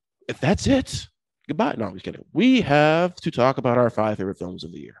 if that's it, goodbye. No, I'm just kidding. We have to talk about our 5 favorite films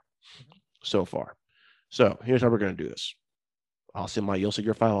of the year so far. So here's how we're going to do this. You'll say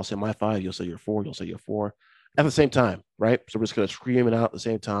your 5, I'll say my 5, you'll say your 4, you'll say your 4 at the same time, right? So we're just going to scream it out at the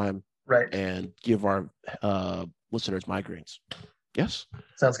same time, right? And give our listeners migraines. Yes?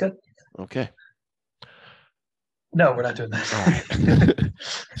 Sounds good. Okay. No, we're not doing that. All right.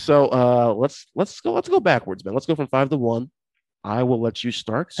 So let's go backwards, man. Let's go from 5 to 1. I will let you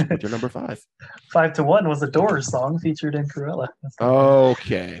start with your number 5. 5 to 1 was the Doors song featured in Cruella.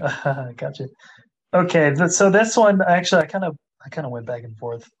 Okay. Gotcha. Okay, so this one actually I kind of went back and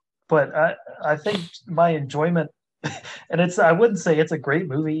forth, but I think my enjoyment, and I wouldn't say it's a great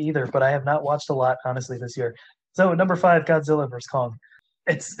movie either, but I have not watched a lot honestly this year. So number 5, Godzilla vs. Kong.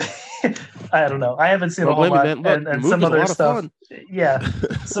 It's I don't know. I haven't seen a whole lot, and some other stuff. Yeah,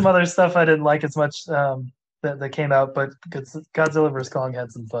 some other stuff I didn't like as much that came out, but Godzilla vs. Kong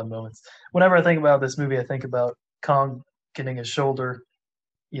had some fun moments. Whenever I think about this movie, I think about Kong getting his shoulder,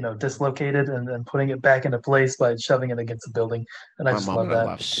 dislocated and then putting it back into place by shoving it against a building, and I just love that. I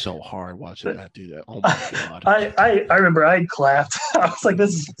laughed so hard watching that do that. Oh my god! I remember I clapped. I was like,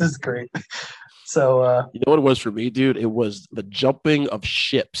 "This is great." So you know what it was for me, dude? It was the jumping of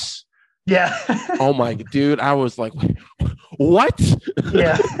ships. Yeah. Oh my dude, I was like, what?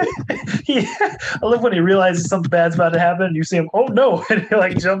 Yeah. Yeah. I love when he realizes something bad's about to happen and you see him, oh no, and he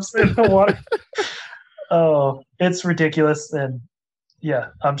like jumps in the water. Oh, it's ridiculous. And yeah,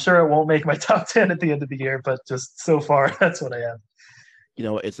 I'm sure it won't make my top 10 at the end of the year, but just so far, that's what I have.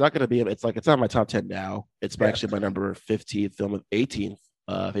 It's not going to be, it's not my top 10 now. It's actually my number 15th film of 18th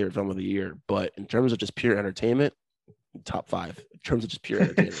favorite film of the year. But in terms of just pure entertainment, top 5. In terms of just pure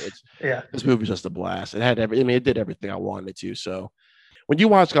entertainment, this movie was just a blast. It had it did everything I wanted to. So when you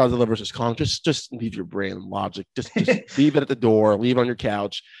watch Godzilla vs. Kong, just leave your brain logic. Just leave it at the door. Leave it on your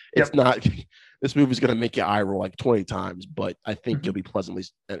couch. It's not. This movie's going to make you eye roll like 20 times, but I think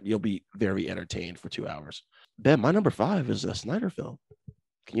you'll be very entertained for 2 hours. Ben, my number 5 is a Snyder film.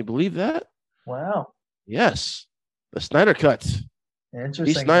 Can you believe that? Wow. Yes, the Snyder Cut.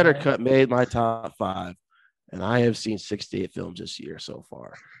 Interesting. The Snyder Cut made my top 5, and I have seen 68 films this year so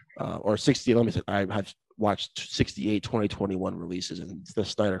far, or 60. Let me say, I've watched 68 2021 releases, and the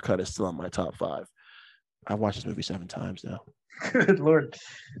Snyder Cut is still on my top 5. I've watched this movie 7 times now. Good Lord.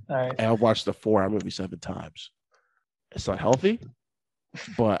 All right. And I've watched the 4-hour movie 7 times. It's not healthy,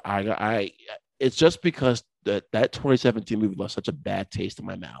 but I it's just because that 2017 movie left such a bad taste in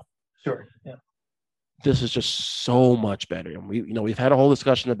my mouth. Sure. Yeah. This is just so much better. And we've had a whole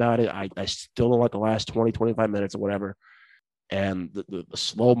discussion about it. I still don't like the last 20, 25 minutes or whatever. And the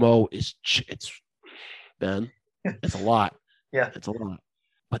slow-mo it's Ben, it's a lot. Yeah. It's a lot.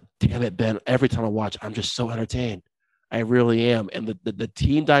 But damn it, Ben, every time I watch, I'm just so entertained. I really am. And the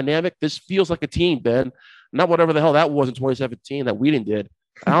team dynamic, this feels like a team, Ben. Not whatever the hell that was in 2017 that Whedon did.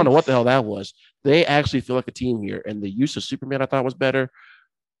 I don't know what the hell that was. They actually feel like a team here. And the use of Superman I thought was better.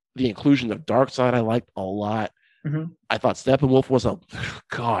 The inclusion of Darkseid I liked a lot. Mm-hmm. I thought Steppenwolf was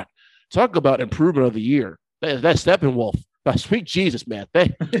God. Talk about improvement of the year. That Steppenwolf. Sweet Jesus, man.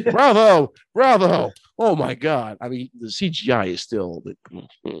 Bravo. Oh my God. I mean, the CGI is still,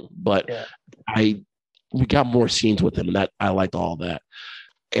 but Yeah. I we got more scenes with him, and that I liked all that.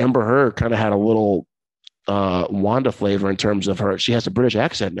 Amber Heard kind of had a little Wanda flavor in terms of her. She has a British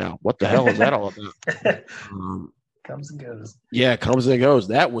accent now. What the hell is that all about? Um, Comes and goes. yeah, it comes and goes.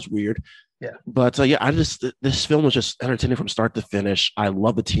 That was weird. Yeah. But yeah, this film was just entertaining from start to finish. I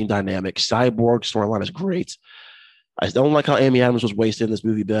love the team dynamic. Cyborg storyline is great. I don't like how Amy Adams was wasted in this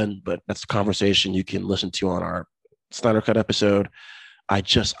movie, Ben, but that's a conversation you can listen to on our Snyder Cut episode. I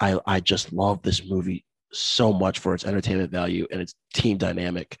just love this movie so much for its entertainment value and its team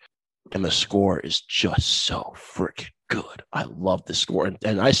dynamic. And the score is just so freaking good. I love the score.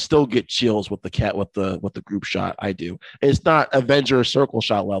 And I still get chills with the cat with the group shot. I do. It's not Avenger circle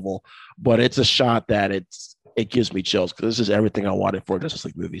shot level, but it's a shot that it gives me chills because this is everything I wanted for a Justice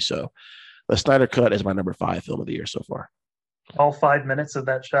League movie. So the Snyder Cut is my number 5 film of the year so far. All 5 minutes of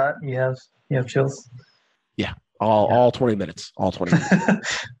that shot, you have chills. Yeah. Yeah. All 20 minutes. All 20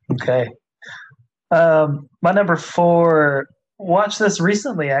 minutes. Okay. My number 4. Watched this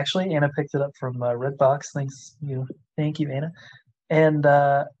recently, actually. Anna picked it up from Redbox. Thank you, Anna. And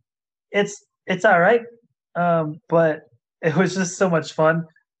it's all right, but it was just so much fun,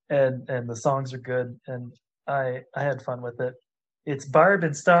 and the songs are good, and I had fun with it. It's Barb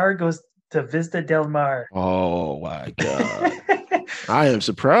and Star goes to Vista Del Mar. Oh my God. I am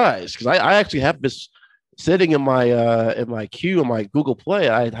surprised because I actually have this sitting in my queue in my Google Play.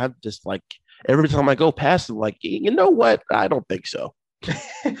 I have just like every time I go past it, like, you know what? I don't think so.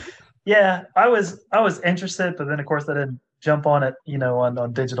 Yeah, I was interested, but then of course I didn't jump on it,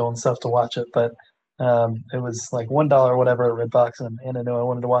 on digital and stuff to watch it. But it was like $1 or whatever at Redbox, and Anna knew I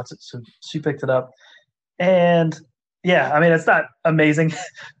wanted to watch it, so she picked it up. And yeah, I mean it's not amazing,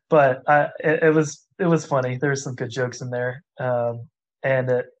 but it was funny. There's some good jokes in there,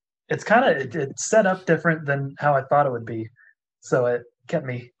 and it's kind of it's set up different than how I thought it would be, so it kept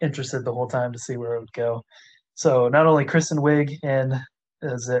me interested the whole time to see where it would go. So not only Kristen Wiig and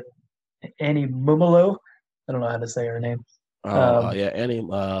is it Annie Mumolo? I don't know how to say her name. Oh Um, yeah, Annie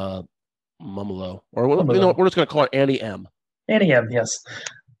Mumolo, or Mumolo. we're just gonna call it Annie M. Annie M. Yes.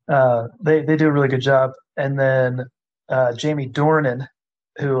 They do a really good job. And then Jamie Dornan,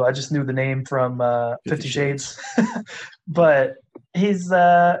 who I just knew the name from 50 Fifty Shades. Shades, but he's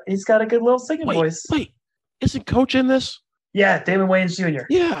got a good little singing voice. Wait, isn't Coach in this? Yeah, Damon Wayans Jr.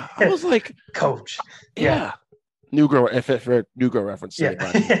 Yeah, I was like, Coach. yeah, New Girl. If it for New Girl reference, Yeah.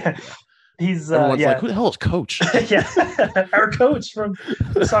 anybody. He's Everyone's yeah. like, who the hell is Coach? Yeah, our coach from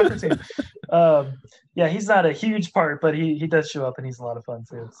the soccer team. Yeah, he's not a huge part, but he does show up and he's a lot of fun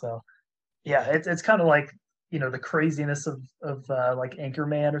too. So yeah, it's kind of like the craziness of like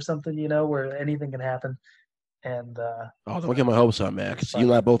Anchorman or something, where anything can happen. And Oh, don't get my hopes up, man. Because you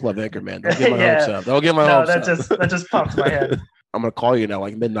and I both love Anchorman. Don't get my yeah, hopes up. Don't get my no, hopes that up. just popped in my head. I'm gonna call you now,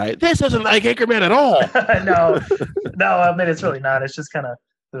 like midnight. This isn't like Anchorman at all. No, I mean it's really not. It's just kind of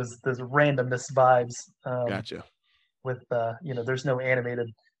those randomness vibes. Gotcha. With there's no animated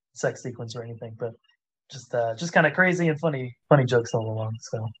sex sequence or anything, but just kind of crazy and funny jokes all along.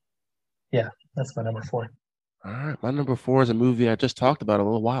 So yeah, that's my number 4. All right, my number 4 is a movie I just talked about a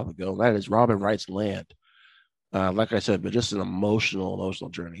little while ago. That is Robin Wright's Land. Like I said, but just an emotional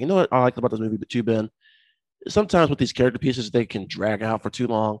journey. You know what I liked about this movie too, Ben? Sometimes with these character pieces, they can drag out for too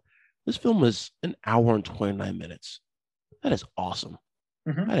long. This film is an hour and 29 minutes. That is awesome.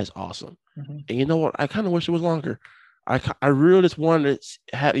 Mm-hmm. That is awesome. Mm-hmm. And you know what? I kind of wish it was longer. I really just wanted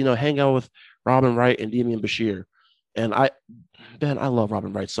to hang out with Robin Wright and Demian Bashir. And Ben, I love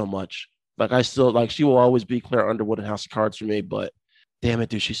Robin Wright so much. Like I still like she will always be Claire Underwood in House of Cards for me, but damn it,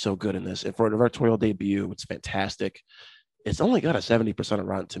 dude, she's so good in this. And for a directorial debut, it's fantastic. It's only got a 70% of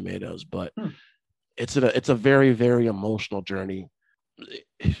Rotten Tomatoes, but it's a very, very emotional journey.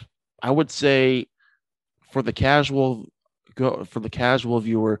 I would say for the casual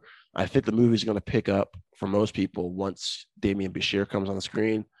viewer, I think the movie's going to pick up for most people once Damian Bashir comes on the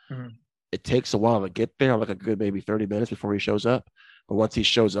screen. Mm-hmm. It takes a while to get there, like a good maybe 30 minutes before he shows up. But once he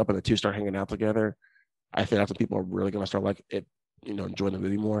shows up and the two start hanging out together, I think that's when people are really going to start like it, enjoying the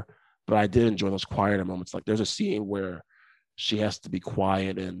movie more. But I did enjoy those quieter moments. Like there's a scene where she has to be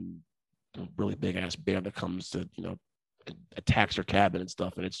quiet and a really big ass bear that comes to, attacks her cabin and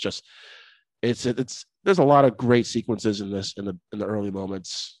stuff. And it's just, it's there's a lot of great sequences in this in the early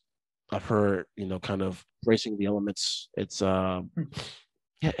moments of her, kind of bracing the elements. It's yeah,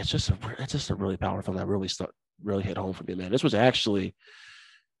 it's just a really powerful film that really hit home for me, man. This was actually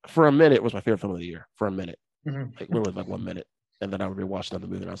for a minute was my favorite film of the year. For a minute, Mm-hmm. like really like 1 minute. And then I would rewatch another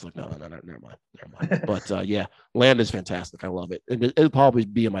movie, and I was like, no, never mind. But yeah, Land is fantastic. I love it. It'll probably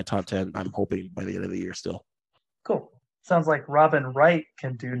be in my top 10. I'm hoping by the end of the year still. Cool. Sounds like Robin Wright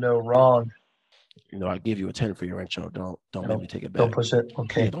can do no wrong. I give you a 10 for your intro. Don't make No, me take it don't back. push it. Yeah,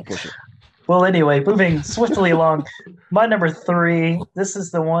 Okay. don't push it. Well, anyway, moving swiftly along. My number 3. This is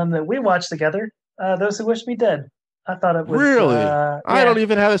the one that we watched together. Those Who Wish Me Dead. I thought it was, Really? I yeah. don't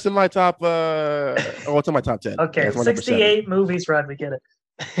even have this in my top. It's in my top 10. Yeah, Okay, it's my number 7. 68 movies, Rod. We get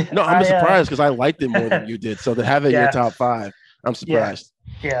it. No, I'm surprised because I liked it more than you did. So to have it in your yeah, top 5, I'm yeah, surprised.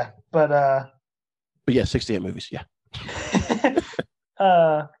 yeah. But But yeah, 68 movies. Yeah.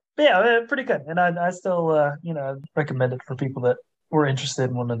 but yeah, pretty good. And I still, recommend it for people that were interested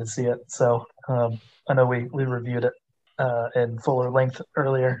and wanted to see it. So I know we reviewed it in fuller length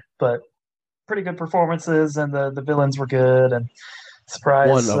earlier, but pretty good performances, and the villains were good, and One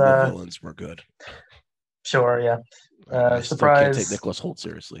surprise. of the villains were good. Sure, yeah. I still can't take Surprise. Nicholas Holt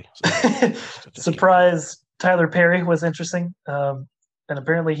seriously. So Surprise. Tyler Perry was interesting, and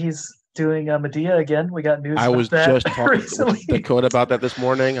apparently he's doing Medea again. We got news I about was that just talking with Dakota about that this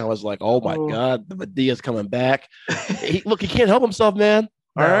morning. I was like, "Oh my God, the Medea's coming back!" He can't help himself, man.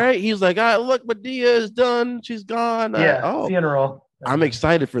 No. All right, he's like, "Look, Medea is done. She's gone." Funeral. I'm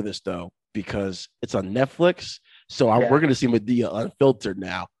excited for this though because it's on Netflix, so we're going to see Medea unfiltered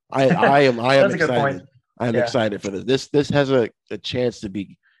now. I am That's excited. A good point. I am excited for this. This has a chance to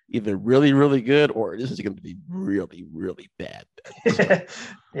be either really, really good or this is going to be really, really bad. So.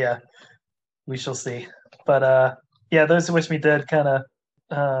 Yeah, we shall see. But Those Who Wish Me Dead, kind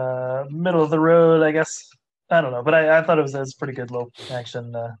of middle of the road, I guess. I don't know, but I thought it was a pretty good little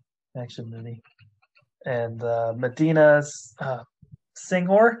action movie. And Medina's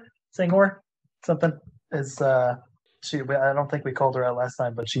Singhor, something is she. I don't think we called her out last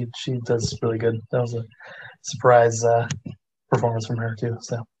time, but she does really good. That was a surprise performance from her too.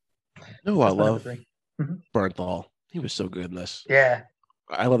 So. I love Bernthal. He was so good in this. Yeah.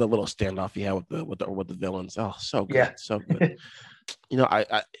 I love that little standoff he had with the villains. Oh, so good, so good.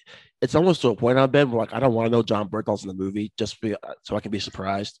 I it's almost to a point I've been where like I don't want to know John Bernthal's in the movie just so I can be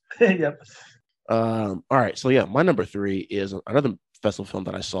surprised. Yep. All right, so yeah, my number 3 is another festival film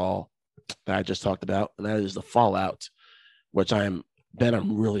that I saw that I just talked about, and that is The Fallout, which I'm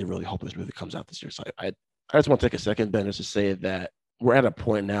really, really hoping this movie comes out this year. So I just want to take a second, Ben, just to say that we're at a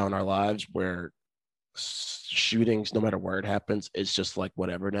point now in our lives where shootings, no matter where it happens, it's just like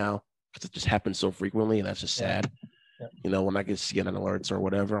whatever now because it just happens so frequently, and that's just sad. Yeah. When I get CNN alerts or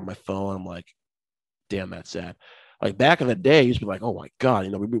whatever on my phone, I'm like, damn, that's sad. Like back in the day, you used to be like, oh my God,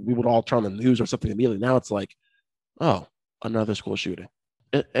 we would all turn on the news or something immediately. Now it's like, oh, another school shooting.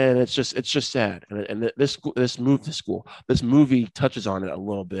 And it's just sad. And this movie touches on it a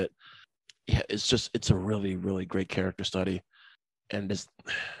little bit. Yeah, it's a really, really great character study. And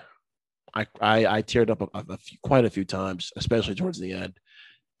I teared up quite a few times, especially towards the end.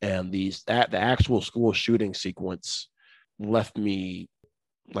 And the actual school shooting sequence left me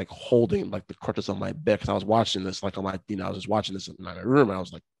like holding like the crutches on my back because I was watching this like on my I was just watching this in my room and I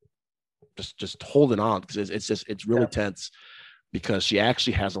was like just holding on because it's really tense because she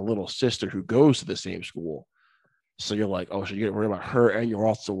actually has a little sister who goes to the same school. So you're like, oh, so you're worried about her and you're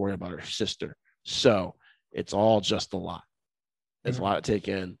also worried about her sister. So it's all just a lot. It's a lot to take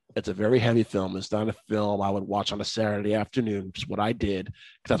in. It's a very heavy film. It's not a film I would watch on a Saturday afternoon, which is what I did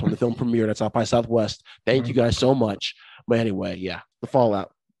because that's when the film premiered at South by Southwest. Thank you guys so much. But anyway, yeah, The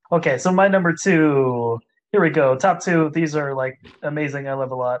Fallout. Okay, so my number 2. Here we go. Top 2. These are like amazing. I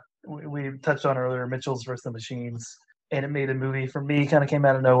love a lot. We touched on earlier Mitchell's vs. the Machines. Animated movie for me, kind of came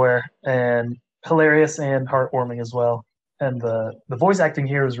out of nowhere and hilarious and heartwarming as well. And the voice acting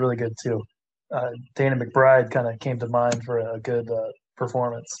here was really good too. Dana McBride kind of came to mind for a good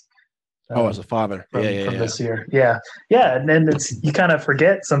performance. As a father, from this year, and then you kind of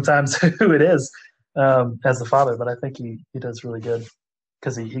forget sometimes who it is as the father, but I think he does really good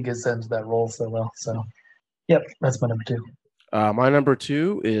because he gets into that role so well. So, yep, that's my number 2. My number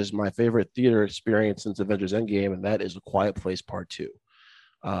 2 is my favorite theater experience since Avengers Endgame, and that is A Quiet Place Part 2.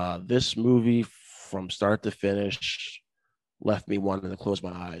 This movie, from start to finish, left me wanting to close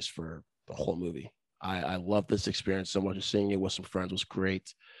my eyes for the whole movie. I love this experience so much. Seeing it with some friends was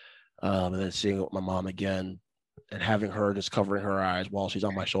great. And then seeing it with my mom again and having her just covering her eyes while she's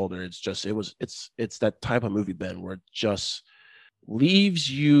on my shoulder. It's that type of movie, Ben, where it just leaves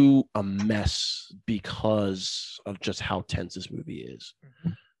you a mess because of just how tense this movie is.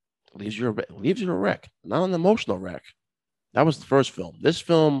 Leaves you a wreck, not an emotional wreck. That was the first film. This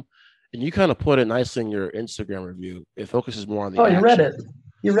film, and you kind of put it nicely in your Instagram review. It focuses more on the action.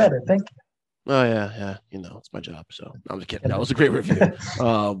 You read it. Thank you. Oh yeah. It's my job. So I'm just kidding. That was a great review.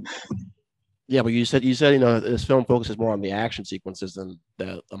 Um, yeah, but you said this film focuses more on the action sequences than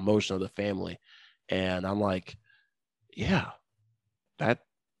the emotion of the family, and I'm like, yeah, that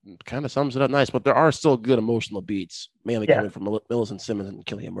kind of sums it up nice. But there are still good emotional beats, mainly Yeah. coming from Millicent Simmons and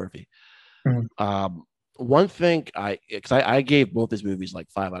Cillian Murphy. Mhm. One thing because I gave both these movies like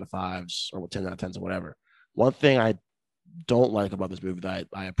 5 out of 5s or 10 out of 10s or whatever. One thing I don't like about this movie that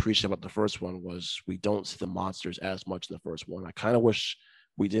I appreciate about the first one was we don't see the monsters as much in the first one. I kind of wish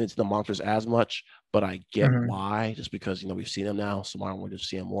we didn't see the monsters as much, but I get Mhm. why, just because we've seen them now, so why don't we just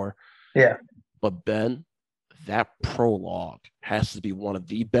see them more? Yeah. But Ben, that prologue has to be one of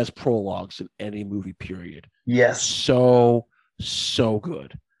the best prologues in any movie, period. Yes. So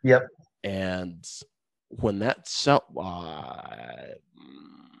good. Yep. And when that cell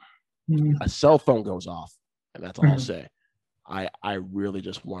Mhm. a cell phone goes off, and that's all I'll Mhm. say. I really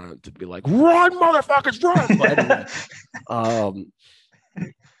just wanted to be like, run, motherfuckers, run. But anyway, um,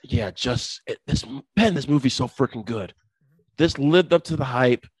 yeah, this movie's so freaking good. This lived up to the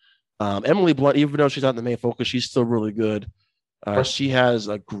hype. Emily Blunt, even though she's not the main focus, she's still really good. Of course. She has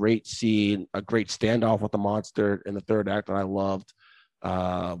a great scene, a great standoff with the monster in the third act that I loved.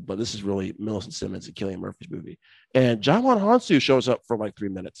 But this is really Millicent Simmons and Cillian Murphy's movie. And John Won Hansu shows up for like 3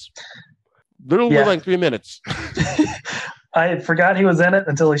 minutes. Literally Yeah. like 3 minutes. I forgot he was in it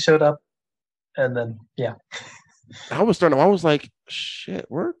until he showed up, and then yeah. I was like, shit,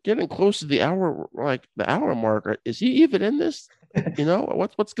 we're getting close to the hour mark. Is he even in this?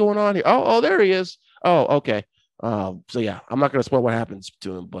 What's going on here? Oh, there he is. Oh, okay. So yeah, I'm not gonna spoil what happens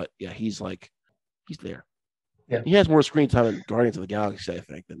to him, but yeah, he's there. Yeah. He has more screen time in Guardians of the Galaxy, I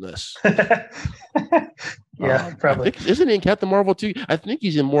think, than this. Yeah, I probably. think isn't he in Captain Marvel too? I think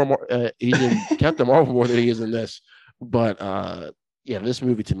he's in more. He's in Captain Marvel more than he is in this. But yeah, this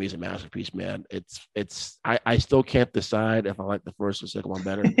movie to me is a masterpiece, man. I still can't decide if I like the first or second one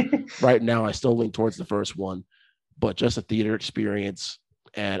better. Right now, I still lean towards the first one, but just a theater experience.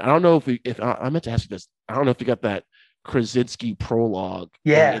 And I don't know if I meant to ask you this. I don't know if you got that Krasinski prologue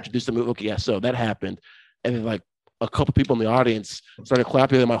when he Yeah. introduced the movie. Okay, yeah, so that happened, and then like a couple people in the audience started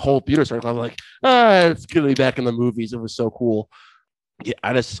clapping, and my whole theater started clapping. Like, it's good to be back in the movies. It was so cool. Yeah,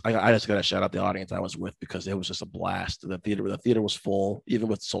 I just got to shout out the audience I was with because it was just a blast. The theater was full, even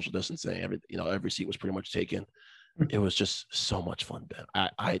with social distancing. Every seat was pretty much taken. It was just so much fun, Ben.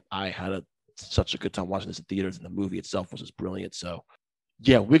 I had such a good time watching this in theaters, and the movie itself was just brilliant. So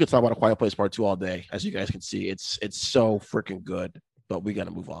yeah, we could talk about A Quiet Place Part Two all day. As you guys can see, it's so freaking good. But we got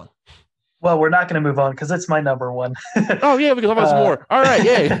to move on. Well, we're not going to move on because it's my number one. Oh yeah, we can talk about some more. All right,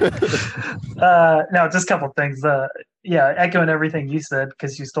 yay. No, just a couple of things. Yeah, echoing everything you said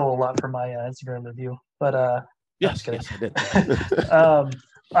because you stole a lot from my Instagram review. But I'm just Yes, kidding. I did.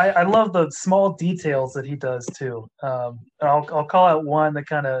 I love the small details that he does too. And I'll call out one that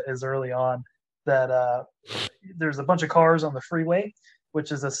kind of is early on that there's a bunch of cars on the freeway,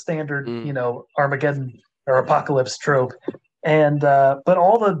 which is a standard, Mm, Armageddon or apocalypse trope. And but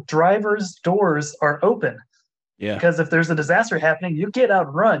all the drivers' doors are open yeah. because if there's a disaster happening, you get out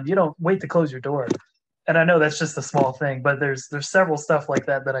and run. You don't wait to close your door. And I know that's just a small thing, but there's several stuff like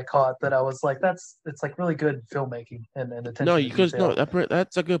that I caught that I was like, it's like really good filmmaking and No, attention to because no, detail.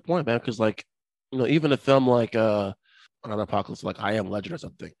 that's a good point, man. Because like, even a film like an apocalypse, like I Am Legend or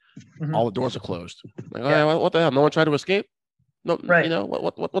something, Mm-hmm. all the doors are closed. Like, Yeah. what the hell? No one tried to escape. No, Right.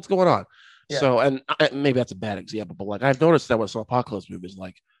 what's going on? Yeah. So, and maybe that's a bad example, but like I've noticed that with some apocalypse movies,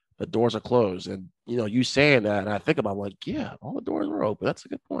 like the doors are closed, and you saying that, and I think about like, yeah, all the doors were open. That's a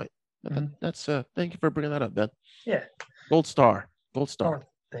good point. Mm-hmm. That's thank you for bringing that up, Ben. Yeah. Gold star, gold Oh, star.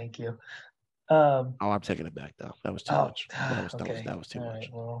 thank you. Oh, I'm taking it back though. That was too Oh, much. okay. That was too All right. much.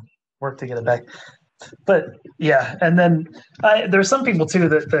 Well, work to get it back. But yeah, and then there's some people too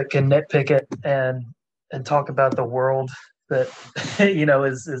that can nitpick it and talk about the world that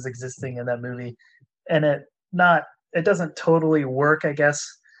is existing in that movie, and it doesn't totally work, I guess,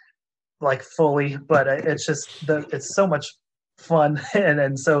 like fully, but it's so much fun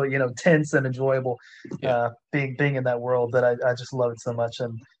and so tense and enjoyable Yeah. being in that world that I just love it so much.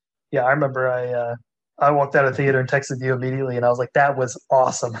 And yeah, I remember I walked out of the theater and texted you immediately, and I was like, that was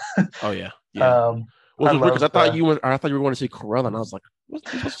awesome. Oh yeah, yeah. um, Which I was weird because love I thought you were going to see Corella, and I was like, "What?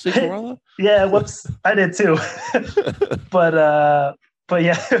 You supposed to see Corella?" yeah, whoops, I did too. but but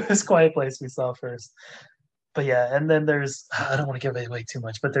yeah, it was Quiet Place we saw first. But yeah, and then there's I don't want to give away too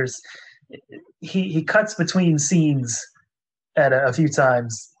much, but there's he cuts between scenes at a few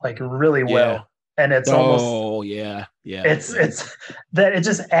times like really Yeah. well, and it's almost Oh yeah, yeah, it's yeah. it's that it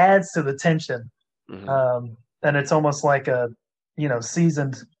just adds to the tension. Hmm. And it's almost like a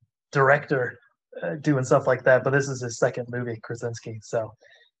seasoned director doing stuff like that. But this is his second movie, Krasinski. So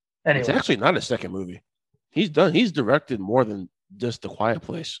It's anyway, actually not his second movie. He's directed more than just The Quiet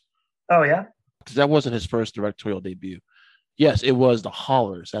Place, oh yeah, because that wasn't his first directorial debut. Yes, it was The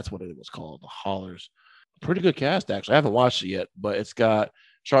Hollers. That's what it was called, The Hollers. Pretty good cast, actually. I haven't watched it yet, but it's got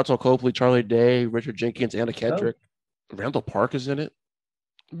Charlton Copley, Charlie Day, Richard Jenkins, Anna oh Kendrick. Randall Park is in it.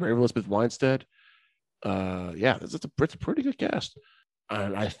 Mary Elizabeth Winstead. Yeah, it's a pretty good cast.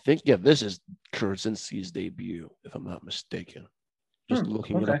 And I think, yeah, this is Krasinski's debut, if I'm not mistaken. Just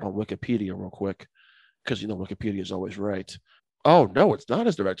looking it okay. up on Wikipedia real quick, because Wikipedia is always right. Oh no, it's not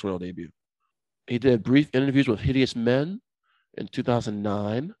his directorial debut. He did brief interviews with hideous men in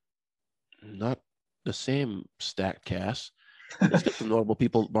 2009. Not the same stacked cast. It's got some notable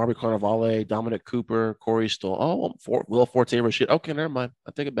people: Barbie Carnivale, Dominic Cooper, Corey Stoll. Oh, Will Forte, Rashida. Okay, never mind.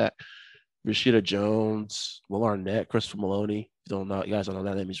 I take it back. Rashida Jones, Will Arnett, Christopher Maloney. You guys don't know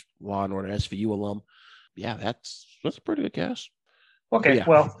that name. He's Law and Order SVU alum. Yeah, that's a pretty good cast. But Okay, yeah.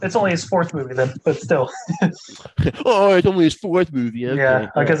 well, it's only his fourth movie then, but still. Oh, it's only his fourth movie. Yeah, Okay.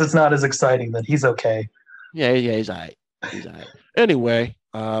 I guess it's not as exciting, then he's okay. Yeah, he's all right. He's all right. Anyway,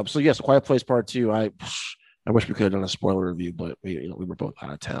 so yes, Quiet Place Part Two. I wish we could have done a spoiler review, but we were both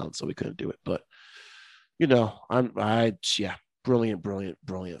out of town, so we couldn't do it. But yeah, brilliant, brilliant,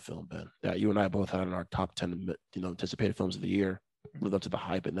 brilliant film, Ben. That you and I both had in our top 10, anticipated films of the year. Lived up to the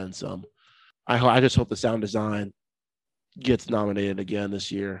hype and then some. I just hope the sound design gets nominated again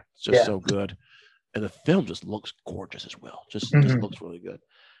this year. It's just Yeah. so good, and the film just looks gorgeous as well. Just Mhm. looks really good.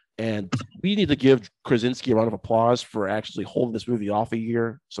 And we need to give Krasinski a round of applause for actually holding this movie off a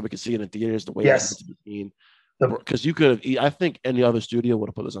year so we can see it in theaters the way it was meant Yes. to be seen. The, Because you could have, I think any other studio would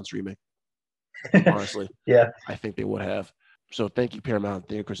have put this on streaming. Honestly, yeah. I think they would have. So thank you, Paramount.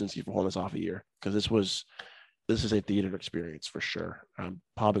 Thank you, Krasinski, for holding this off a year, because this is a theater experience for sure. I'm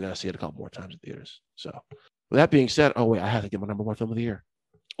probably gonna see it a couple more times in theaters. So with that being said, oh wait, I have to give my number one film of the year.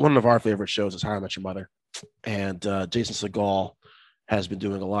 One of our favorite shows is How I Met Your Mother, and Jason Segel has been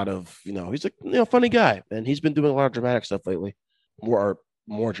doing a lot of, he's a funny guy, and he's been doing a lot of dramatic stuff lately, more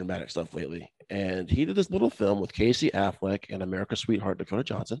dramatic stuff lately. And he did this little film with Casey Affleck and America's sweetheart Dakota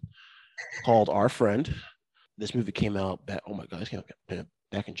Johnson called Our Friend. This movie came out back, oh my God, this came out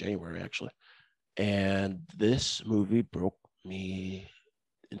back in January, actually. And this movie broke me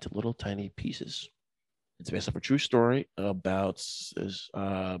into little tiny pieces. It's based off a true story about this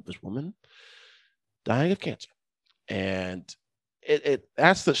woman dying of cancer. And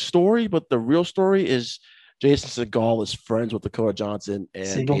that's the story, but the real story is Jason Segel is friends with Dakota Johnson and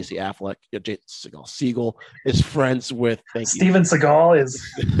Siegel. Casey Affleck. Yeah, Jason Segel is friends with Steven Seagal is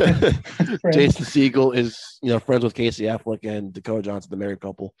Jason Segel is friends with Casey Affleck and Dakota Johnson, the married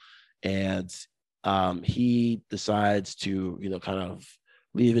couple, and he decides to kind of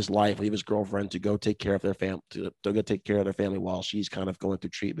leave his life, leave his girlfriend to go take care of their family, to go take care of their family while she's kind of going through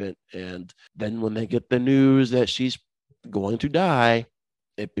treatment. And then when they get the news that she's going to die,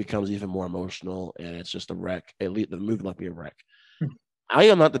 it becomes even more emotional, and it's just a wreck. The movie might be a wreck. I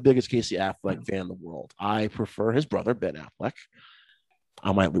am not the biggest Casey Affleck fan in the world. I prefer his brother Ben Affleck.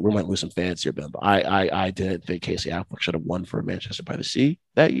 We might lose some fans here, Ben, but I didn't think Casey Affleck should have won for Manchester by the Sea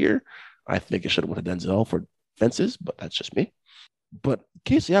that year. I think it should have won to Denzel for Fences, but that's just me. But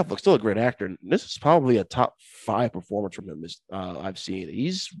Casey Affleck's still a great actor, and this is probably a top 5 performance from him I've seen.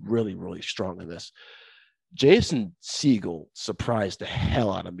 He's really, really strong in this. Jason Segel surprised the hell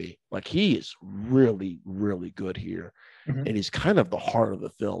out of me. Like, he is really, really good here. Mhm. And he's kind of the heart of the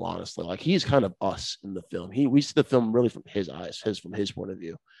film, honestly. Like, he's kind of us in the film. We see the film really from his eyes, from his point of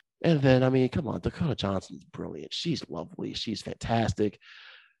view. And then, I mean, come on, Dakota Johnson's brilliant. She's lovely. She's fantastic.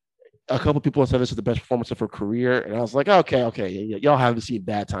 A couple people have said this is the best performance of her career, and I was like, okay, y'all haven't seen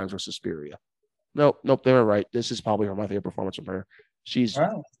Bad Times or Suspiria. Nope, they were right. This is probably my favorite performance from her. She's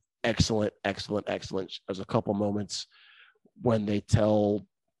Wow. excellent. There's a couple moments when they tell,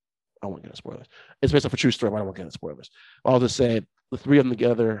 I won't get into spoilers. It's based off a true story, but I won't get into spoilers. I'll just say the three of them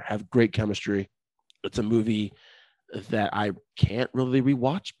together have great chemistry. It's a movie that I can't really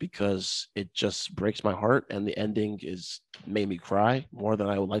rewatch because it just breaks my heart, and the ending is made me cry more than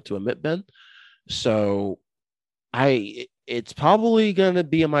I would like to admit, Ben. So it's probably going to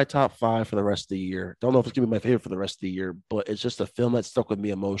be in my top 5 for the rest of the year. Don't know if it's going to be my favorite for the rest of the year, but it's just a film that stuck with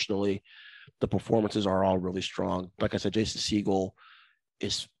me emotionally. The performances are all really strong. Like I said, Jason Segel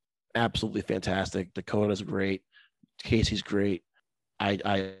is absolutely fantastic. Dakota's great. Casey's great.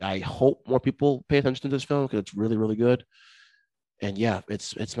 I hope more people pay attention to this film because it's really, really good. And yeah,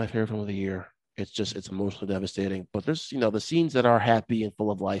 it's my favorite film of the year. It's emotionally devastating. But there's the scenes that are happy and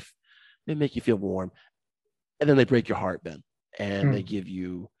full of life, they make you feel warm. And then they break your heart, Ben. And they give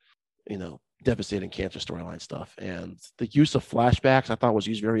you, devastating cancer storyline stuff. And the use of flashbacks I thought was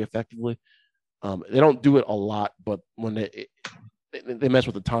used very effectively. They don't do it a lot, but when they mess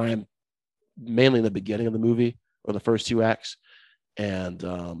with the time, mainly in the beginning of the movie or the first two acts, and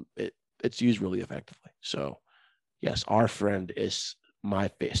it's used really effectively. So yes, Our Friend is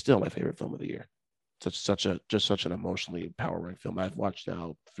still my favorite film of the year. Such an emotionally empowering film. I've watched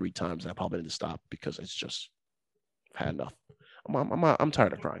now 3 times. And I probably need to stop because it's just I've had enough. I'm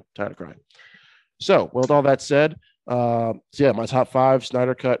tired of crying. Tired of crying. So, with all that said, so yeah, my top 5: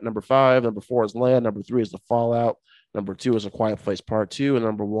 Snyder Cut, number 5. Number 4 is Land. Number 3 is The Fallout. Number 2 is A Quiet Place Part 2, and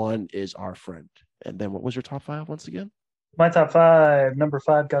number 1 is Our Friend. And then, what was your top 5 once again? My top five: number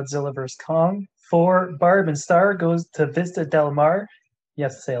 5, Godzilla vs. Kong. 4, Barb and Star goes to Vista Del Mar. You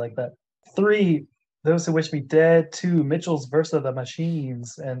have to say it like that. 3, Those Who Wish Me Dead. 2, Mitchell's versus the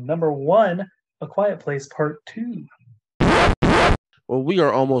Machines. And number 1, A Quiet Place Part 2. Well, we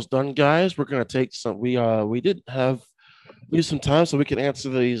are almost done, guys. We're gonna take some. We did have leave some time so we can answer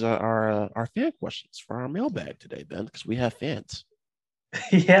these our fan questions for our mailbag today, Ben, because we have fans.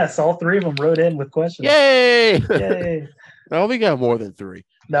 Yes, all 3 of them wrote in with questions. Yay! Yay! No, we got more than 3.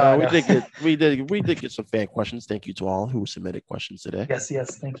 No, we no. did get some fan questions. Thank you to all who submitted questions today.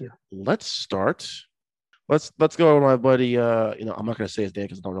 Yes, thank you. Let's start. Let's go with my buddy. I'm not gonna say his name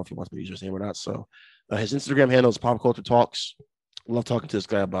because I don't know if he wants me to use his name or not. So his Instagram handle is Pop Culture Talks. I love talking to this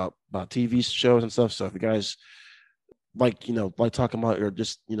guy about TV shows and stuff. So if you guys like talking about or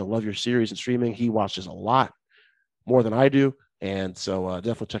just love your series and streaming, he watches a lot more than I do. And so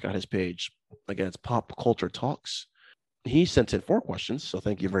definitely check out his page. Again, it's Pop Culture Talks. He sent in 4 questions, so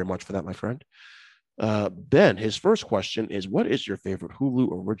thank you very much for that, my friend. Ben, his first question is, what is your favorite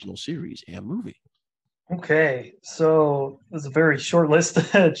Hulu original series and movie? Okay, so there's a very short list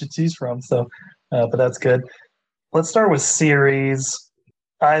to choose from, so but that's good. Let's start with series.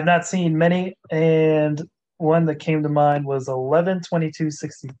 I've not seen many, and one that came to mind was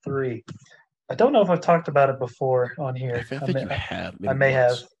 11/22/63. I don't know if I've talked about it before on here. I think you have. I may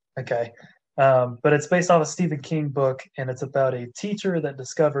have. Okay. But it's based off a Stephen King book, and it's about a teacher that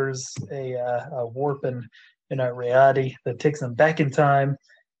discovers a warp in our reality that takes them back in time.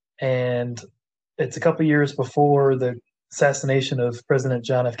 And it's a couple years before the assassination of President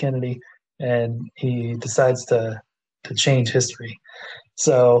John F. Kennedy, and he decides to change history.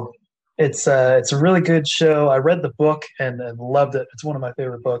 So it's a really good show. I read the book and loved it. It's one of my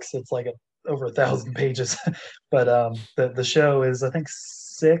favorite books. It's like over 1,000 pages, but the show is, I think,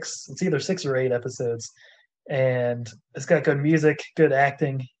 6. It's either 6 or 8 episodes, and it's got good music, good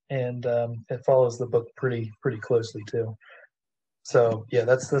acting, and it follows the book pretty closely too. So yeah,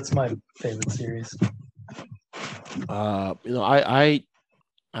 that's my favorite series. I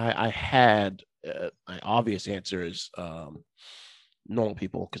had my obvious answer is Normal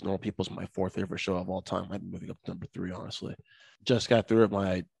People, because Normal People is my 4th favorite show of all time. I've been moving up to number 3, honestly. Just got through it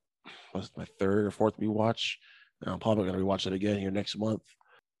my 3rd or 4th rewatch. I'm probably going to rewatch it again here next month.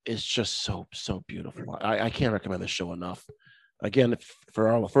 It's just so beautiful. I can't recommend this show enough. Again, for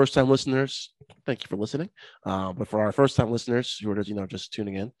our first-time listeners, thank you for listening. But for our first-time listeners who are just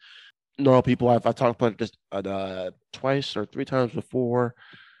tuning in, Normal People, I've talked about it just 2 or 3 times before,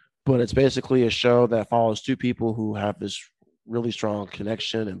 but it's basically a show that follows 2 people who have this really strong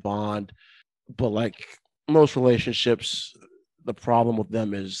connection and bond. But like most relationships, the problem with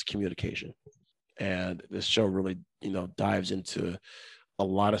them is communication. And this show really, dives into a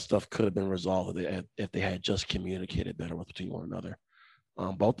lot of stuff could have been resolved if they had just communicated better between one another.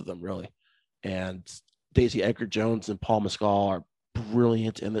 Both of them, really. And Daisy Edgar Jones and Paul Mescal are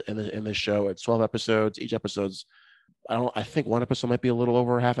brilliant in the show. It's 12 episodes. Each episode's, I think one episode might be a little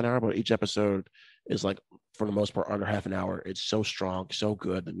over half an hour, but each episode is, like, for the most part, under half an hour. It's so strong, so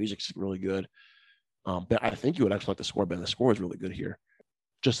good. The music's really good. But I think you would actually like the score, Ben. The score is really good here.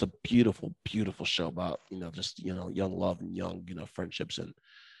 Just a beautiful show about young love and young friendships, and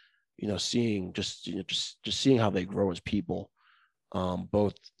seeing seeing how they grow as people,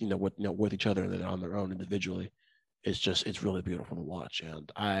 both with each other and then on their own individually. It's really beautiful to watch.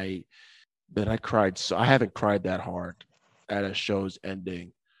 And I cried. So I haven't cried that hard at a show's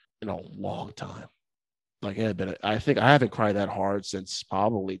ending in a long time. Like, I think I haven't cried that hard since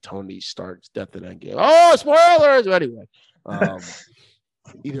probably Tony Stark's death in Endgame. Oh, spoilers! Anyway,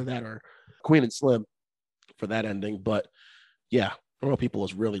 either that or Queen and Slim for that ending. But yeah, Normal People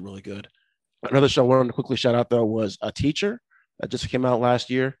is really good. Another show I wanted to quickly shout out, though, was A Teacher that just came out last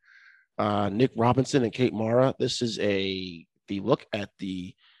year. Nick Robinson and Kate Mara. This is the look at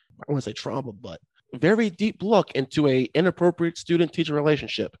I don't want to say trauma, but very deep look into a inappropriate student-teacher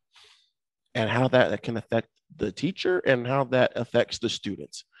relationship and how that can affect the teacher and how that affects the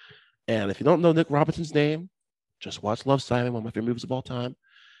students. And if you don't know Nick Robinson's name, just watch Love, Simon, one of my favorite movies of all time.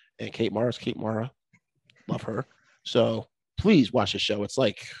 And Kate Mara's Kate Mara. Love her. So please watch the show. It's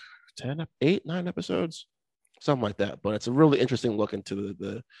like 10, 8, 9 episodes, something like that. But it's a really interesting look into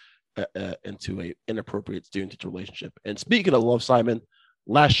the into a inappropriate student-teacher relationship. And speaking of Love, Simon,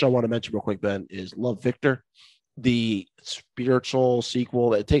 last show I want to mention real quick, Ben, is Love, Victor, the spiritual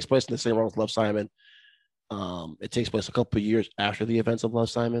sequel. It takes place in the same world as Love, Simon. It takes place a couple of years after the events of Love,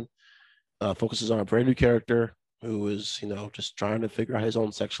 Simon. Focuses on a brand new character who is, just trying to figure out his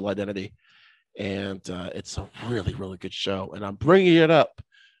own sexual identity. And it's a really, really good show. And I'm bringing it up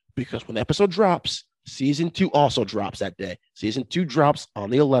because when the episode drops, season 2 also drops that day. Season 2 drops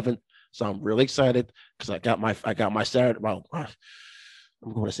on the 11th. So I'm really excited because I got my Saturday. Well, I'm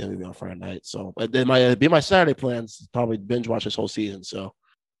going to see a movie on Friday night. So then my Saturday plans probably binge watch this whole season. So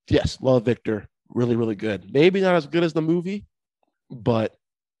yes, Love, Victor. Really, really good. Maybe not as good as the movie, but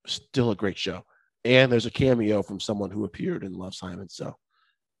still a great show. And there's a cameo from someone who appeared in Love, Simon. So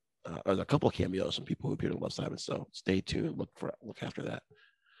there's a couple of cameos from people who appeared in Love, Simon. So stay tuned. Look after that.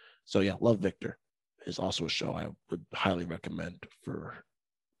 So yeah, Love, Victor is also a show I would highly recommend for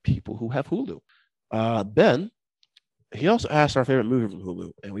people who have Hulu. Ben, he also asked our favorite movie from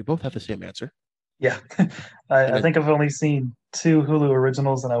Hulu, and we both have the same answer. Yeah, I think I've only seen 2 Hulu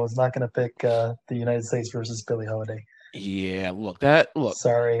originals, and I was not going to pick The United States versus Billie Holiday. Yeah, look,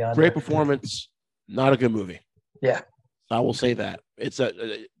 Sorry, Andre. Great performance, not a good movie. Yeah, I will say that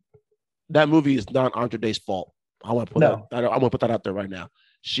that movie is not Andre Day's fault. I want to put that out there right now.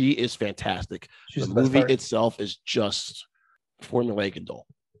 She is fantastic. She's the the movie itself is just formulaic and dull.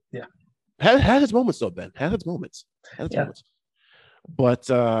 Yeah, has its moments though, Ben. Has its moments. But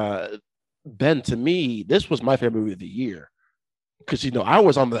Ben, to me, this was my favorite movie of the year because I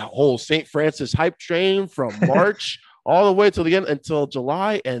was on the whole St. Francis hype train from March all the way till the end until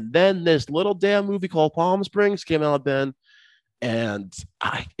July, and then this little damn movie called Palm Springs came out, Ben, and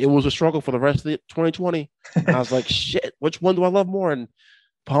it was a struggle for the rest of the 2020. I was like, shit, which one do I love more? And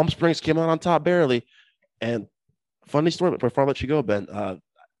Palm Springs came out on top barely. And funny story, but before I let you go, Ben,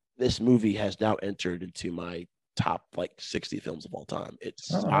 this movie has now entered into my top 60 films of all time.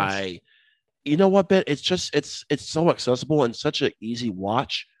 Nice. You know what, Ben? It's so accessible and such an easy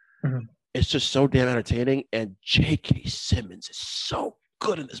watch. Mm-hmm. It's just so damn entertaining. And J.K. Simmons is so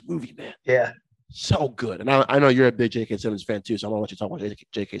good in this movie, man. Yeah. So good. And I know you're a big J.K. Simmons fan too, so I'm going to let you talk about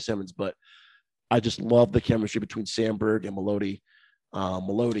J.K. Simmons, but I just love the chemistry between Sandberg and Melody.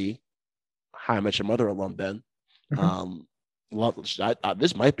 Melody, How I Met Your Mother alum, Ben. Mm-hmm.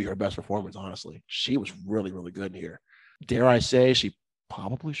 This might be her best performance, honestly. She was really, really good in here. Dare I say she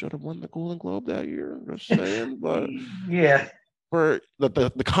probably should have won the Golden Globe that year. Just saying, but yeah, for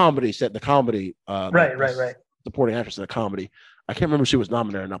the comedy set, right, supporting actress in the comedy. I can't remember if she was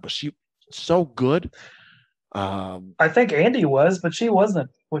nominated or not, but she so good. I think Andy was, but she wasn't.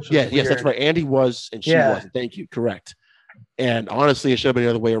 Which was yes, that's right. Andy was, and she wasn't. Thank you. Correct. And honestly, it should have been the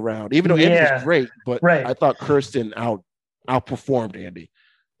other way around. Even though Andy was great, but I thought Kirsten outperformed Andy.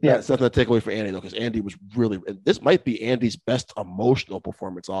 Yeah, that's nothing to take away from Andy though, because Andy was really. This might be Andy's best emotional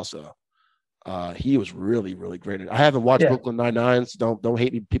performance. Also, he was really, really great. I haven't watched Brooklyn Nine-Nine, so don't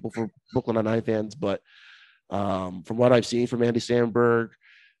hate me, people for Brooklyn Nine-Nine fans, but from what I've seen from Andy Samberg,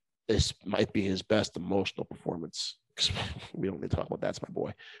 this might be his best emotional performance. We don't need to talk about that's my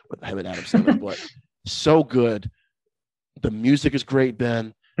boy with him and Adam Sandler, but so good. The music is great,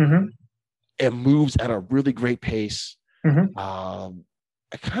 Ben. Mm-hmm. It moves at a really great pace. Mm-hmm.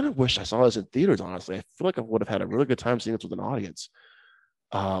 I kind of wish I saw this in theaters, honestly. I feel like I would have had a really good time seeing this with an audience.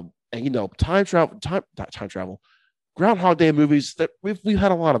 And time travel, Groundhog Day movies that we've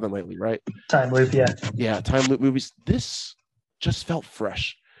had a lot of them lately, right? Time loop, yeah, time loop movies. This just felt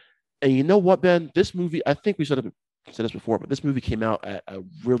fresh. And you know what, Ben? This movie, I think we said this before, but this movie came out at a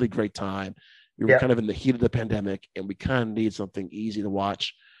really great time. We were kind of in the heat of the pandemic, and we kind of need something easy to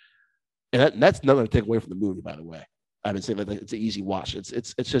watch. And that's nothing to take away from the movie, by the way. I've been saying that it's an easy watch.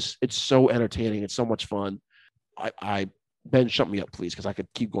 It's so entertaining. It's so much fun. Ben, shut me up, please, because I could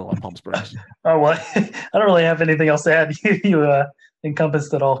keep going on Palm Springs. Oh, well, I don't really have anything else to add. You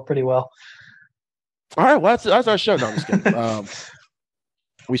encompassed it all pretty well. All right, well, that's our show. No, I'm just kidding.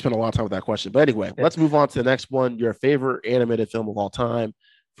 We spent a lot of time with that question. But anyway, let's move on to the next one. Your favorite animated film of all time.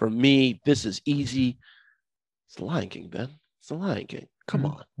 For me, this is easy. It's The Lion King, Ben. It's The Lion King. Come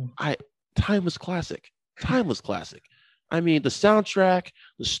on. Timeless classic. Timeless classic. I mean, the soundtrack,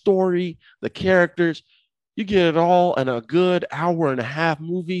 the story, the characters, you get it all in a good hour and a half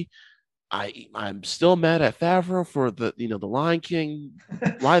movie. I'm still mad at Favreau for the Lion King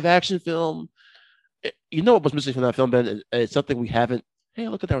live action film. You know what was missing from that film, Ben? It's something we haven't Hey,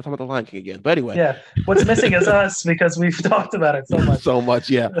 look at that. We're talking about the Lion King again. But anyway, Yeah. What's missing is us because we've talked about it so much. so much.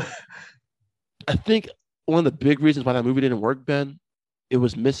 Yeah. I think one of the big reasons why that movie didn't work, Ben, it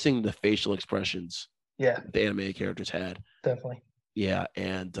was missing the facial expressions Yeah, the animated characters had. definitely. Yeah.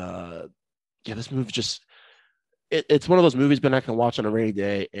 And yeah, this movie just, it's one of those movies, Ben, I can watch on a rainy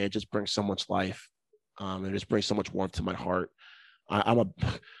day and it just brings so much life. It just brings so much warmth to my heart. I'm a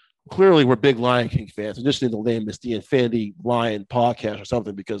clearly we're big Lion King fans. I just need to name this the Infinity Lion podcast or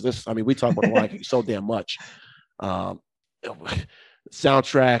something because this, I mean, we talk about the Lion King so damn much. Um,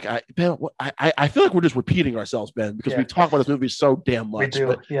 soundtrack, Ben, I feel like we're just repeating ourselves, Ben, because we talk about this movie so damn much. We do.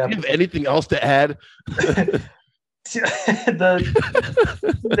 But yeah. do you have anything else to add? It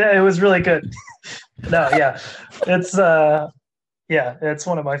was really good. No, yeah, it's it's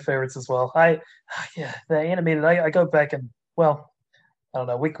one of my favorites as well. The animated. I go back and well, I don't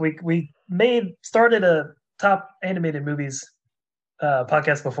know. We started a top animated movies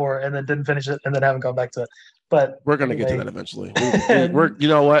podcast before and then didn't finish it and then haven't gone back to it. But we're gonna get to that eventually. We're you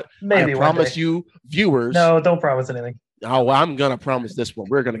know what? Maybe I promise you, viewers. No, don't promise anything. Oh, well, I'm gonna promise this one.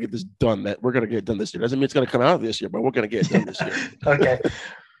 We're gonna get this done. That we're gonna get it done this year. Doesn't mean it's gonna come out this year, but we're gonna get it done this year. Okay.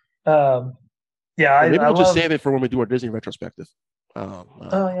 Maybe we'll just save it for when we do our Disney retrospective. Oh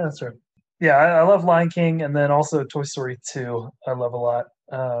yeah, that's right. Yeah, I love Lion King, and then also Toy Story 2. I love a lot.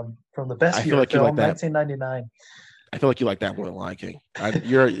 From the best year film, like 1999. I feel like you like that more than Lion King.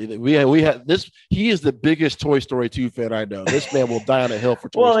 We had this. He is the biggest Toy Story 2 fan I know. This man will die on a hill for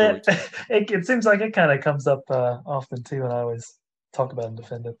Toy Story 2. It seems like it kind of comes up often too, and I always talk about and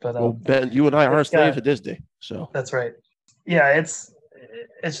defend it. But well, Ben, you and I are slaves to Disney, so that's right. Yeah, it's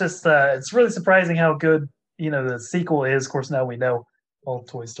just it's really surprising how good the sequel is. Of course, now we know all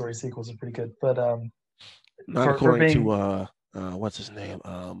Toy Story sequels are pretty good, but not according to what's his name,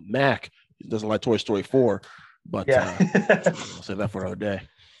 Mac. He doesn't like Toy Story 4. But yeah, I'll save that for another day.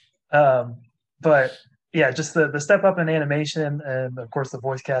 But yeah, just the step up in animation, and of course the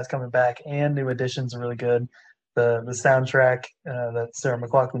voice cast coming back, and new additions are really good. The soundtrack, that Sarah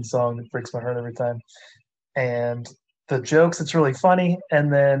McLachlan song that breaks my heart every time, and the jokes, it's really funny.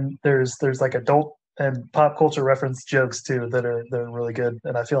 And then there's like adult and pop culture reference jokes too they're really good.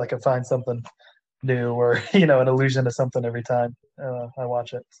 And I feel like I find something new or an allusion to something every time I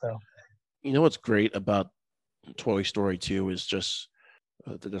watch it. So what's great about Toy Story 2 is just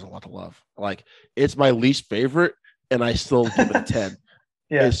there's a lot to love. Like, it's my least favorite, and I still give it a 10.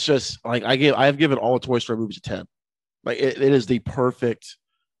 Yeah, it's just like I've given all the Toy Story movies a 10. Like, it is the perfect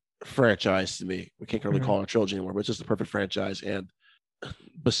franchise to me. We can't really call it a trilogy anymore, but it's just the perfect franchise. And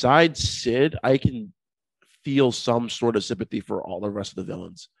besides Sid, I can feel some sort of sympathy for all the rest of the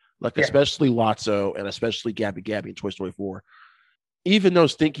villains, like especially Lotso and especially Gabby in Toy Story 4. Even though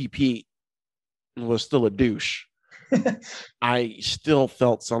Stinky Pete was still a douche, I still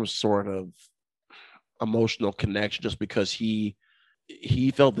felt some sort of emotional connection just because he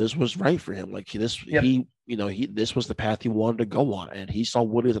felt this was right for him. Like this was the path he wanted to go on, and he saw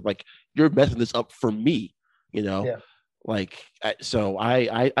Woody as like, you're messing this up for me, like so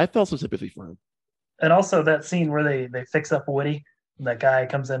I felt some sympathy for him. And also that scene where they fix up Woody, and that guy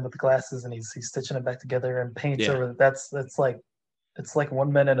comes in with the glasses and he's stitching it back together and paints over. That's like, it's like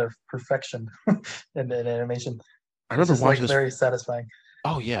 1 minute of perfection in animation. I remember watching this, very satisfying.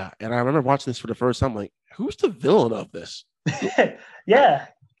 Oh yeah, and I remember watching this for the first time. Like, who's the villain of this? Yeah.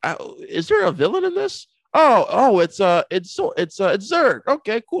 Is there a villain in this? Oh, it's Zurg.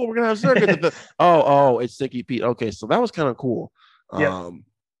 Okay, cool. We're gonna have Zurg. It's Stinky Pete. Okay, so that was kind of cool. Yep.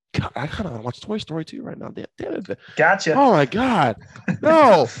 God, I kind of want to watch Toy Story 2 right now. Damn it. Gotcha. Oh my God.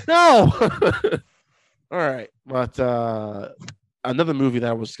 No. All right, but another movie that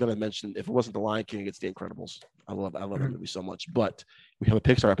I was going to mention, if it wasn't The Lion King, it's The Incredibles. I love that movie so much. But we have a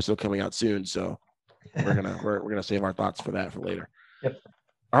Pixar episode coming out soon, so we're gonna save our thoughts for that for later. Yep.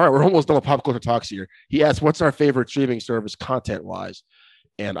 All right, we're almost done with pop culture talks here. He asked, "What's our favorite streaming service content wise?"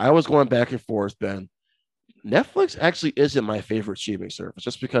 And I was going back and forth, Ben. Netflix actually isn't my favorite streaming service,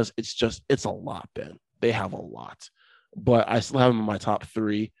 just because it's a lot, Ben. They have a lot, but I still have them in my top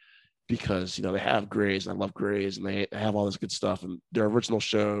 3. Because they have Grey's, and I love Grey's, and they have all this good stuff and their original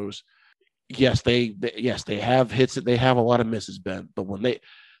shows. Yes, they have hits. They have a lot of misses, Ben. But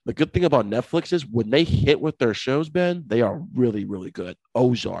the good thing about Netflix is when they hit with their shows, Ben, they are really, really good.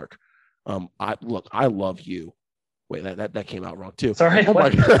 Ozark. I love You. Wait, that came out wrong too. Sorry. Oh my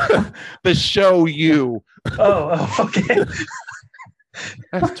God. The show You. Oh, okay.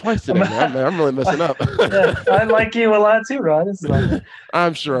 That's twice today, man. I'm really messing up. Yeah, I like You a lot too, Ron.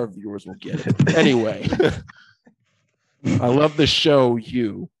 I'm sure our viewers will get it. Anyway, I love the show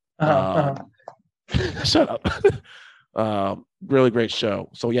You. Shut up. Really great show.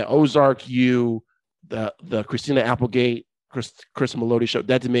 So yeah, Ozark, you, the Christina Applegate, Chris Melody show,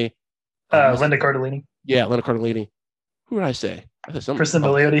 Dead to Me. I'm missing. Linda Cardellini, Yeah, Leonard Cardellini. Who did I say? I said some. Kristen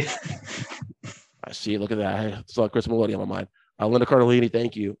Oh, Milioti. I see. Look at that. I saw Chris Melody on my mind. Linda Cardellini.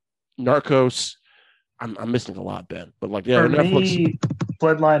 Thank you. Narcos. I'm missing a lot, Ben. But like, yeah, For Netflix. me,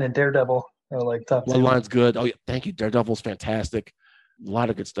 Bloodline and Daredevil are like top two. Bloodline's good. Oh yeah, thank you. Daredevil's fantastic. A lot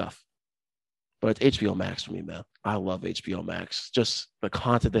of good stuff. But it's HBO Max for me, man. I love HBO Max. Just the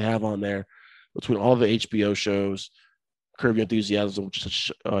content they have on there between all the HBO shows, Curb Your Enthusiasm, which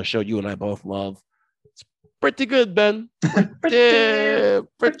is a show you and I both love. It's pretty good, Ben. Pretty good.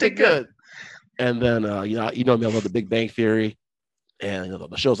 good. And then you know me, I love The Big Bang Theory, and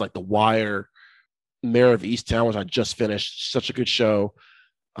the shows like The Wire, Mayor of Easttown, which I just finished. Such a good show.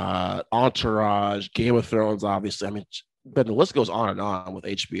 Entourage, Game of Thrones, obviously. I mean, but the list goes on and on with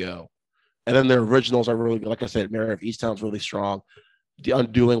HBO. And then their originals are really good. Like I said, Mayor of Easttown's really strong. The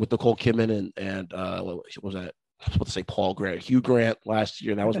Undoing with Nicole Kidman and what was that? I was about to say Paul Grant, Hugh Grant last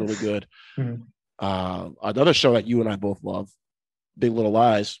year. That was really good. Mm-hmm. Another show that you and I both love, Big Little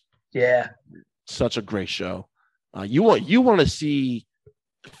Lies. Yeah, such a great show. You want to see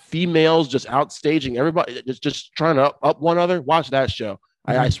females just outstaging everybody, just trying to up one another. Watch that show.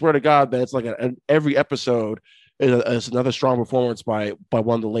 I swear to God, that it's like every episode is another strong performance by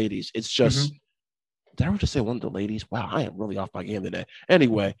one of the ladies. It's just. Did I ever just say one of the ladies? Wow, I am really off my game today.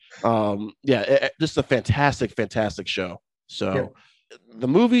 Anyway, just a fantastic show. So the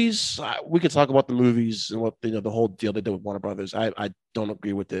movies, we could talk about the movies and what the whole deal they did with Warner Brothers. I don't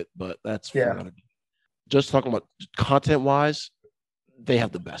agree with it, but that's for another. Just talking about content wise, they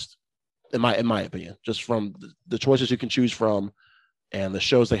have the best, in my opinion. Just from the choices you can choose from and the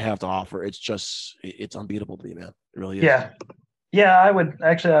shows they have to offer, it's unbeatable to me, man. It really is. Yeah,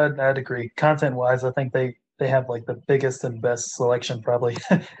 I'd agree. Content wise, I think they have like the biggest and best selection probably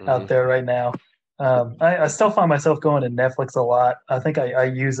out there right now. I still find myself going to Netflix a lot. I think I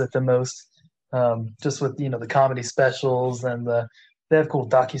use it the most, just with the comedy specials and they have cool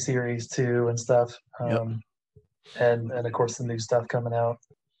docuseries too and stuff. And of course the new stuff coming out.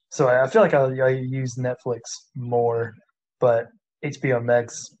 So I feel like I use Netflix more, but HBO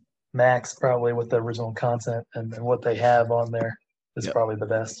Max probably with the original content and what they have on there is probably the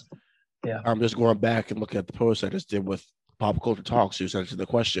best. Yeah. I'm just going back and looking at the post I just did with Pop Culture Talks. You answered the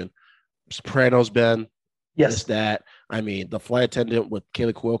question. Sopranos, Ben. Yes. That. I mean, The Flight Attendant with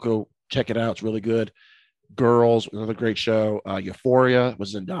Kaylee Cuoco. Check it out. It's really good. Girls, another great show. Euphoria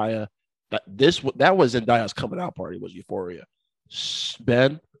was Zendaya. That was Zendaya's coming out party. Was Euphoria.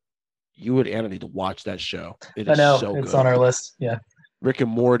 Ben, you and Anna need to watch that show. I know it's on our list. Yeah. Rick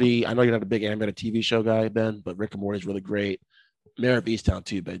and Morty. I know you're not a big animated TV show guy, Ben, but Rick and Morty is really great. Mayor of Easttown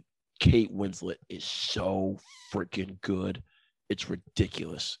too, but Kate Winslet is so freaking good. It's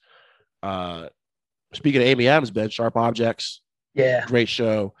ridiculous. Speaking of Amy Adams, Ben, Sharp Objects. Yeah. Great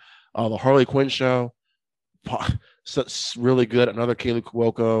show. The Harley Quinn show. So it's really good. Another Kaylee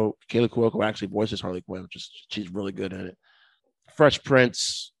Cuoco. Kaylee Cuoco actually voices Harley Quinn, she's really good in it. Fresh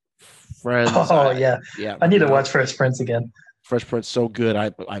Prince. Friends. Oh, yeah. I need to watch Fresh Prince again. Fresh Prince so good.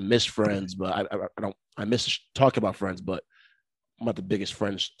 I miss Friends, but I miss talking about Friends, but I'm not the biggest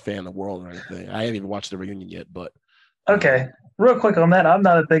Friends fan in the world or anything. I haven't even watched the reunion yet, but okay. Real quick on that, I'm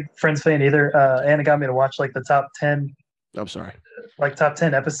not a big Friends fan either. Anna got me to watch like the top 10. I'm sorry. Like top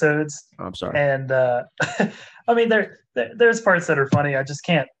 10 episodes. I'm sorry. And I mean, there's parts that are funny. I just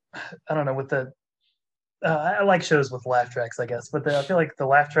can't. I don't know with the. I like shows with laugh tracks, I guess, but I feel like the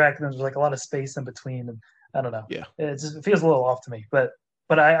laugh track and there's like a lot of space in between, and I don't know. Yeah. It feels a little off to me, but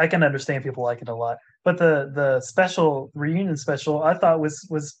I can understand people like it a lot. But the special reunion special I thought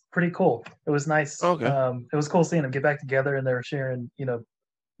was pretty cool. It was nice. Okay. It was cool seeing them get back together and they were sharing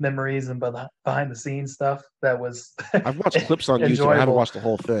memories and behind the scenes stuff. That was I've watched clips on YouTube. I haven't watched the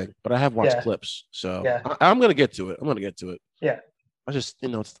whole thing, but I have watched clips. So I'm gonna get to it. Yeah. I just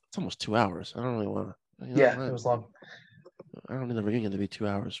it's almost 2 hours. I don't really want to. It was long. I don't need the reunion to be 2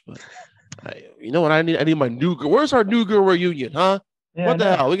 hours, but what I need? I need my new girl. Where's our new girl reunion, huh? Yeah, what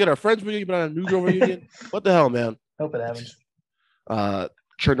the hell? We get our friends reunion, but not a new girl reunion. What the hell, man? Hope it happens.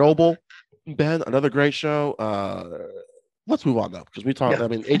 Chernobyl, Ben, another great show. Let's move on though, because we talked. I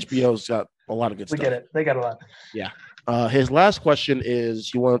mean, HBO's got a lot of good stuff. We get it. They got a lot. Yeah. His last question is: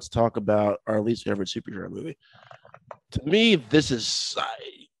 he wants to talk about our least favorite superhero movie. To me, this is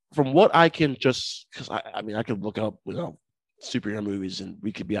from what I can just because I could look up superhero movies and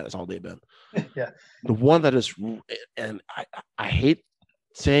we could be at this all day, Ben. Yeah. The one that is, and I hate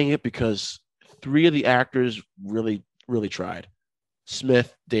saying it because 3 of the actors really, really tried.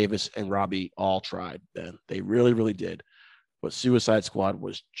 Smith, Davis, and Robbie all tried, man. They really, really did. But Suicide Squad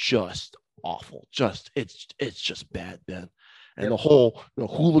was just awful. It's just bad, man. And Yep. the whole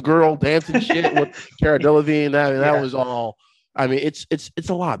hula girl dancing shit with Cara Delevingne, that was all. I mean, it's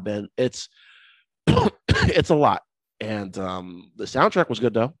a lot, man. It's it's a lot. And the soundtrack was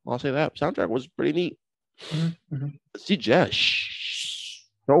good though. I'll say that soundtrack was pretty neat. Mm-hmm. CGI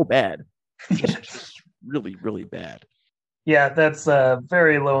so bad, just really, really bad. Yeah, that's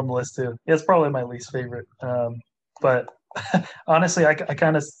very low on the list too. It's probably my least favorite. But honestly, I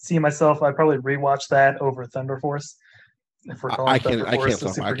kind of see myself. I'd probably rewatch that over Thunder Force if we're calling Thunder Force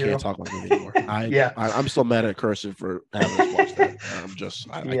a I can't superhero. talk about it anymore. Yeah, I'm still mad at Cursive for having us watch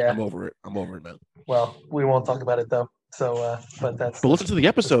that. yeah. I'm over it. I'm over it, man. Well, we won't talk about it though. So, but But listen to the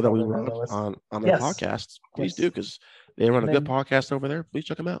episode that we probably my run lowest. on their Yes, podcast. Please yes. do, because they run a good And podcast over there. Please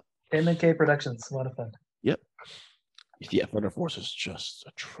check them out. M&K Productions, a lot of fun. Yep. Yeah, Thunder Force is just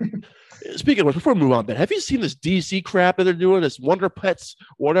a Speaking of which, before we move on, Ben, have you seen this DC crap that they're doing? This Wonder Pets,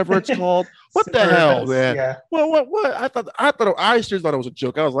 whatever it's called. What the hell, Pets, man? Yeah. What? I seriously thought it was a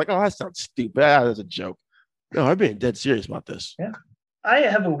joke. I was like, oh, that sounds stupid. That's a joke. No, I'm being dead serious about this. Yeah. I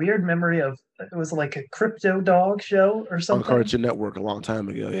have a weird memory of it was like a crypto dog show or something. On Cartoon Network a long time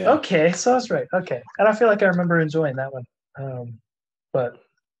ago, yeah. Okay, so I was right. Okay. And I feel like I remember enjoying that one. But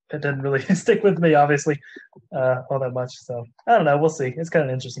it didn't really stick with me, obviously, all that much. So I don't know. We'll see. It's kind of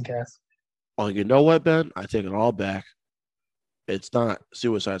an interesting cast. Oh, you know what, Ben? I take it all back. It's not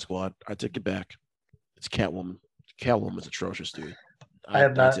Suicide Squad. I take it back. It's Catwoman. Catwoman's atrocious, dude. I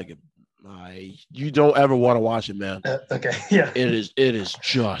have not. take it. You don't ever want to watch it, man. Okay, yeah. It is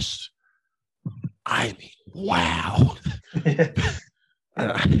just. I mean, wow.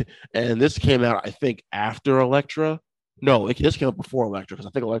 And this came out, I think, after Elektra. No, this came out before Elektra, because I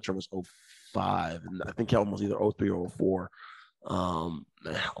think Elektra was 05, and I think Catwoman was either 03 or 04.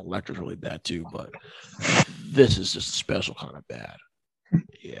 Elektra's really bad too, but this is just a special kind of bad.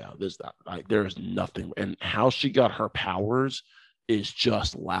 Yeah, there's nothing, and how she got her powers is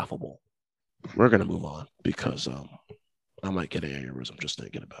just laughable. We're gonna move on because I might get an aneurysm just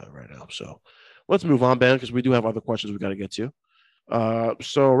thinking about it right now. So let's move on, Ben, because we do have other questions we got to get to.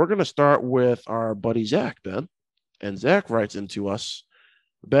 So we're gonna start with our buddy Zach, Ben, and Zach writes into us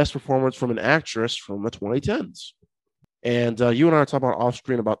best performance from an actress from the 2010s. And you and I are talking about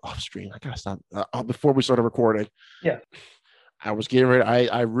off screen. I gotta stop before we started recording. Yeah, I was getting ready.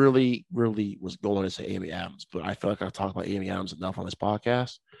 I really, really was going to say Amy Adams, but I feel like I've talked about Amy Adams enough on this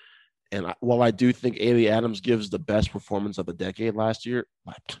podcast. And while I do think Amy Adams gives the best performance of the decade last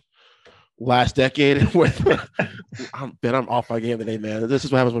decade, with I'm off my game today, man. This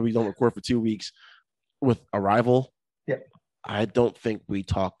is what happens when we don't record for 2 weeks with Arrival. Yeah, I don't think we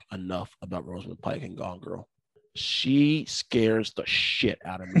talk enough about Rosamund Pike and Gone Girl. She scares the shit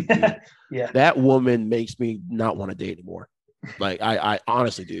out of me, dude. Yeah, that woman makes me not want to date anymore. Like I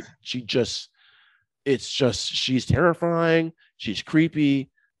honestly, dude, she's terrifying. She's creepy,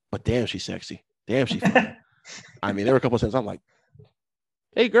 but damn, she's sexy. Damn, she's fine. I mean, there were a couple of times I'm like,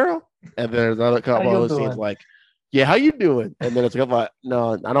 "Hey, girl," and there's another couple of scenes like, "Yeah, how you doing?" And then it's like,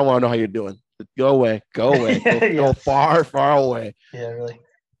 "No, I don't want to know how you're doing. Go away, go far, far away." Yeah, really.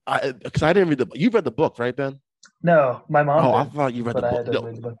 Because I didn't read the book. You've read the book, right, Ben? No, my mom. Oh, did, I thought you read the book.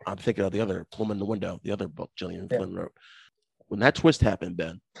 Read the book. I'm thinking of the other Woman in the Window, the other book Gillian Flynn wrote. When that twist happened,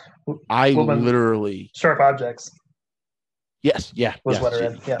 Ben, I literally Sharp Objects. Yes, yeah, was what I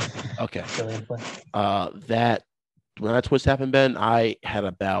read. Yeah. Okay. That when that twist happened, Ben, I had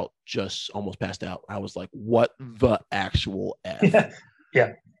about just almost passed out. I was like, "What the actual f?"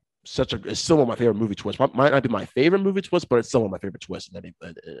 Yeah. It's still one of my favorite movie twists. Might not be my favorite movie twist, but it's still one of my favorite twists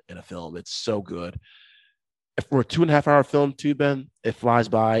in a film. It's so good. If we're a 2.5 hour film too, Ben, it flies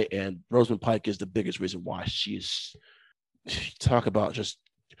by, and Rosamund Pike is the biggest reason why she's. We talk about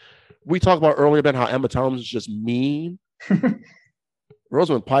earlier, Ben, how Emma Thompson is just mean.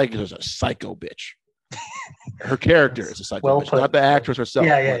 Rosamund Pike is a psycho bitch. Her character is a psycho bitch, not the actress herself.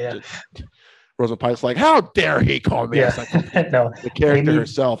 Yeah. Rosamund Pike's like, how dare he call me a psycho bitch? No, the character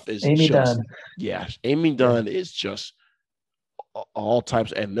herself is Amy Dunn. Yeah, Amy Dunn is just all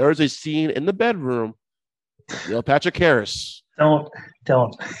types. And there's a scene in the bedroom. Neil Patrick Harris. Don't.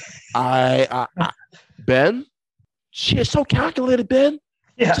 I Ben, she is so calculated, Ben.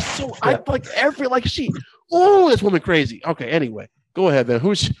 Yeah. This woman crazy. Okay, anyway, go ahead, Ben.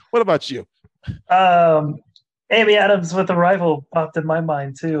 What about you? Amy Adams with Arrival popped in my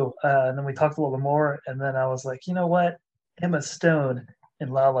mind too. And then we talked a little bit more, and then I was like, you know what? Emma Stone in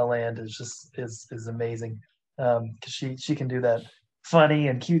La La Land is amazing. Because she can do that funny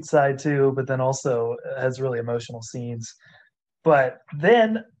and cute side too, but then also has really emotional scenes. But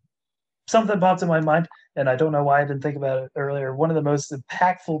then something popped in my mind, and I don't know why I didn't think about it earlier. One of the most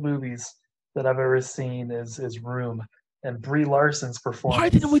impactful movies that I've ever seen is Room, and Brie Larson's Why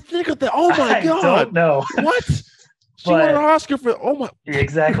didn't we performance. think of that? Oh my I don't God. know, What? She won an but Oscar for, oh my.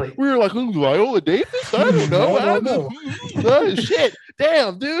 exactly. We were like, Viola Davis? I don't know. I don't know. Shit.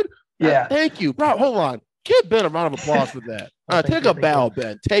 Damn, dude. Yeah. Thank you. Bro, hold on. Give Ben a round of applause for that. Well, thank Take you. a Thank you. bow,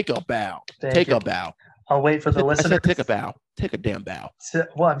 Ben. Take a bow. Thank Take you. a bow. I'll wait for the I listeners. said take a bow. Take a damn bow.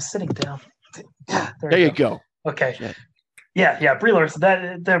 Well, I'm sitting down. Yeah, there you go. Okay. Shit. Yeah. Brie Larson.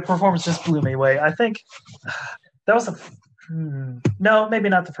 That their performance just blew me away. I think that was no, maybe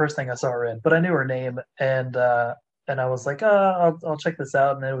not the first thing I saw her in, but I knew her name, and I was like, I'll check this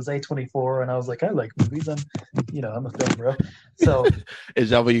out. And it was A24, and I was like, I like movies. I'm a film bro. So is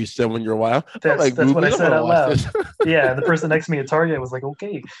that what you said when you're a while? that's what I said out loud. Yeah, the person next to me at Target was like,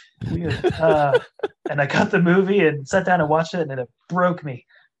 okay, weird. And I got the movie and sat down and watched it, and it broke me.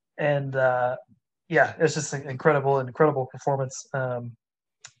 And yeah, it's just an incredible performance.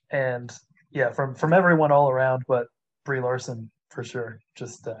 And yeah, from everyone all around, but Brie Larson for sure.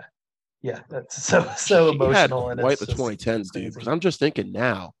 Just yeah, that's so she emotional, had and quite it's the just 2010s, dude. crazy. Because I'm just thinking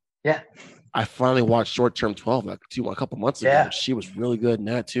now. Yeah. I finally watched Short Term 12 a couple months ago. Yeah. She was really good in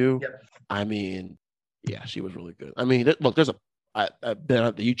that too. Yep. I mean, yeah, she was really good. I mean, look, there's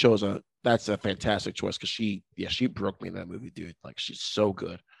you chose that's a fantastic choice because she broke me in that movie, dude. Like she's so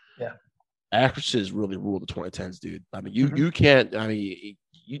good. Yeah. Actresses really rule the 2010s, dude. I mean, you can't. I mean,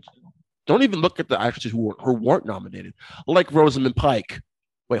 you don't even look at the actresses who weren't nominated, like Rosamund Pike.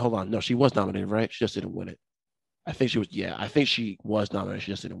 Wait, hold on. No, she was nominated, right? She just didn't win it. I think she was. Yeah, I think she was nominated.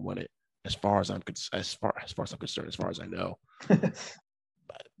 She just didn't win it. As far as I'm concerned, as far as I'm concerned, as far as I know.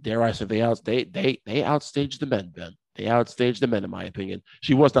 Dare I say they outstaged the men, Ben. They outstaged the men, in my opinion.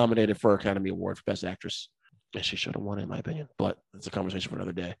 She was nominated for Academy Award for Best Actress, and she should have won, in my opinion. But it's a conversation for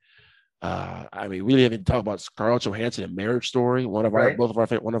another day. I mean, we didn't even talk about Scarlett Johansson in Marriage Story. One of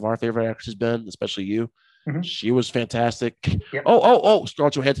our favorite actresses, Ben, especially you. Mm-hmm. She was fantastic. Yep.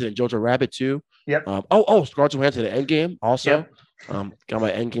 Scarlett Johansson and Jojo Rabbit too. Yep. Scarlett Johansson in Endgame also. Yep. Got my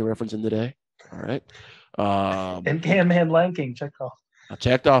Endgame reference in today. All right. Endgame and Lion King checked off. I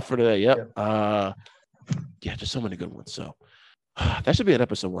checked off for today. Yep. Yeah, just so many good ones. So that should be an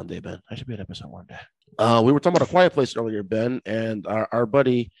episode one day, Ben. That should be an episode one day. We were talking about A Quiet Place earlier, Ben, and our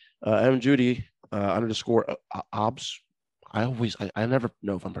buddy M. Judy underscore Obs. I never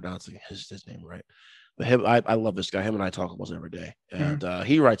know if I'm pronouncing his name right. But him, I love this guy. Him and I talk almost every day. And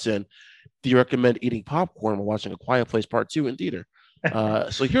he writes in, do you recommend eating popcorn while watching A Quiet Place Part 2 in theater?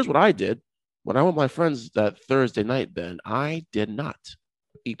 So here's what I did. When I went with my friends that Thursday night, Ben, I did not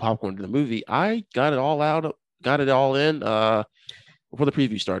eat popcorn to the movie. I got it all in before the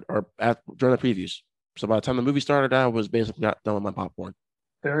preview started or during the previews. So by the time the movie started, I was basically not done with my popcorn.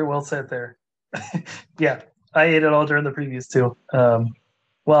 Very well said there. Yeah, I ate it all during the previews too.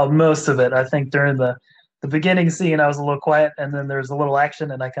 Well, most of it. I think during the beginning scene, I was a little quiet, and then there's a little action,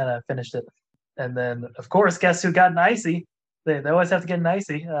 and I kind of finished it. And then, of course, guess who got an icy? They always have to get an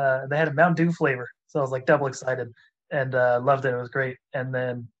icy. They had a Mountain Dew flavor, so I was like double excited and loved it. It was great. And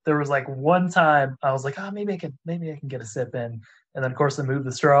then there was like one time I was like, oh, maybe I can get a sip in. And then of course they moved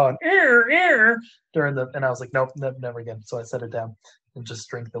the straw and and I was like, nope, never again. So I set it down and just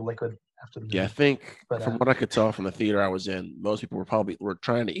drank the liquid after the movie. Yeah, I think from what I could tell from the theater I was in, most people were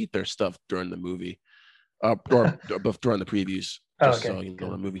trying to eat their stuff during the movie, or during the previews, just so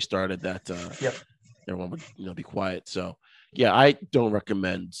the movie started. That everyone would be quiet. So yeah, I don't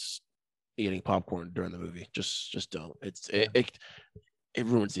recommend eating popcorn during the movie. Just don't. It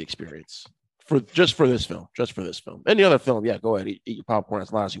ruins the experience for this film. Any other film, yeah, go ahead, eat your popcorn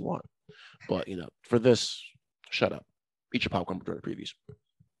as loud as you want. But for this, shut up. Eat your popcorn during the previews.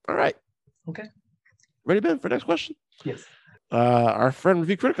 All right. Okay. Ready, Ben, for the next question? Yes. Our friend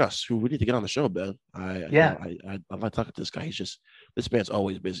Review Criticus, who we need to get on the show, Ben. I like talking to this guy. This man's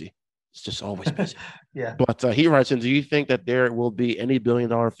always busy. It's just always busy. Yeah. But he writes in, do you think that there will be any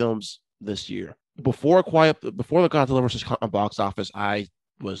billion-dollar films this year? Before the Godzilla vs. Kong box office, I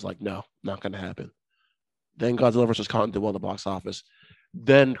was like, no, not going to happen. Then Godzilla vs. Kong did well at the box office.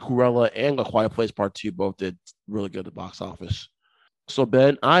 Then Cruella and A Quiet Place Part 2 both did really good at the box office. So,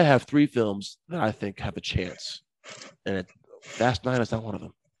 Ben, I have 3 films that I think have a chance. And Fast 9 is not one of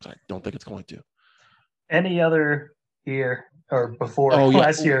them. I don't think it's going to. Any other year or before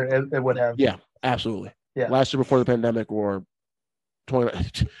last year, it would have. Yeah, absolutely. Yeah. Last year before the pandemic or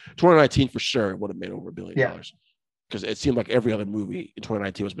 2019 for sure, it would have made over $1 billion. Because it seemed like every other movie in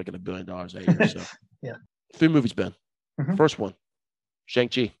 2019 was making $1 billion that year. So, yeah. 3 movies, Ben. First one,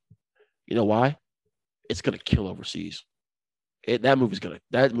 Shang-Chi. You know why? It's going to kill overseas. That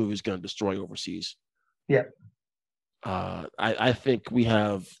movie's gonna destroy overseas. Yeah. I think we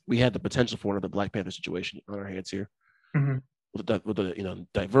had the potential for another Black Panther situation on our hands here Mm-hmm. with the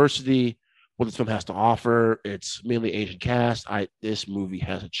diversity, what this film has to offer. It's mainly Asian cast. This movie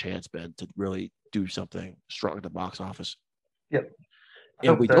has a chance, Ben, to really do something strong at the box office. Yep. I And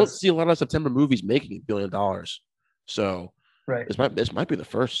hope we it don't does. see a lot of September movies making $1 billion. So Right. this might be the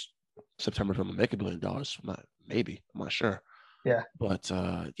first September film to make $1 billion. I'm not sure. Yeah. But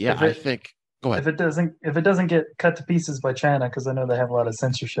If I it think go ahead. if it doesn't get cut to pieces by China, because I know they have a lot of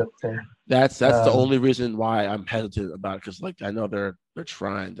censorship there. That's the Um, only reason why I'm hesitant about it, because like I know they're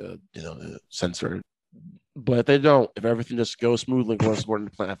trying to censor it, but if they don't, if everything just goes smoothly according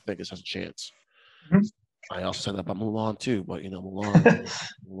to plan, I think it has a chance. mhm. I also said that about Mulan too, but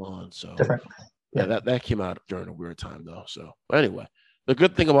Mulan. So Different. yeah, Yeah. that came out during a weird time though. So but anyway, the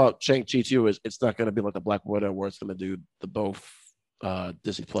good thing about Shang-Chi too is it's not going to be like the Black Widow where it's going to do the both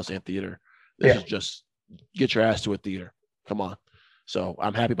Disney Plus and theater. This Yeah. is just get your ass to a theater. Come on. So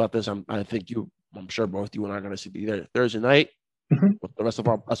I'm happy about this. I'm sure both you and I are going to see the Thursday night Mhm. with the rest of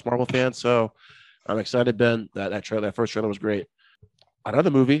us Marvel fans. So I'm excited, Ben. That first trailer was great. Another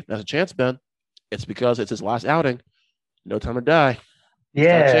movie that's a chance, Ben. It's because it's his last outing. No Time to Die. It's got a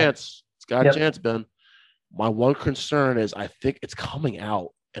Yeah. chance. It's got a Yep. chance, Ben. My one concern is I think it's coming out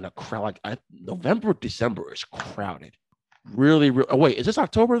in a crowd November, December is crowded. Really. Oh wait, is this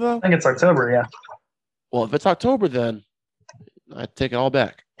October though? I think it's October. Yeah. Well, if it's October, then I take it all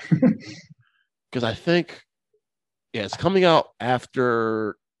back because I think it's coming out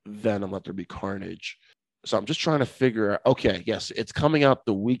after Venom. Let There Be Carnage. So I'm just trying to figure out. Okay, yes, it's coming out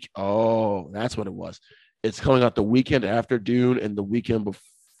the week. Oh, that's what it was. It's coming out the weekend after Dune and the weekend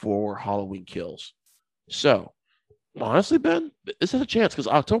before Halloween Kills. So honestly, Ben, this has a chance because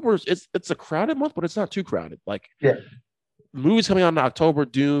October it's a crowded month, but it's not too crowded. Like Yeah. movies coming out in October: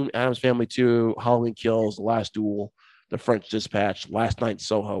 Dune, Adam's Family 2, Halloween Kills, The Last Duel, The French Dispatch, Last Night in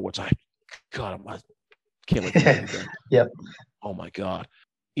Soho, which I can't wait for that movie, Ben. Yep. Oh my god!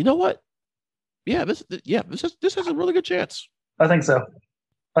 You know what? This has a really good chance. I think so.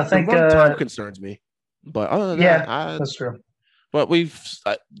 I The think. runtime concerns me, but other than Yeah, that, that's true. but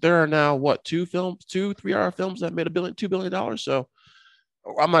there are now what 2 3 hour films that made $2 billion. So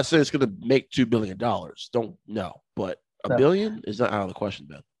I'm not saying it's going to make $2 billion. Don't know, but a No. billion is not out of the question,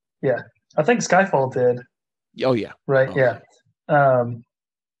 Ben. Yeah. I think Skyfall did. Oh yeah, Right. oh Yeah.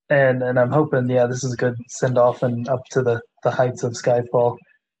 And I'm hoping, yeah, this is a good send off and up to the heights of Skyfall.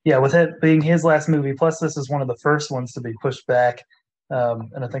 Yeah, with it being his last movie, plus this is one of the first ones to be pushed back,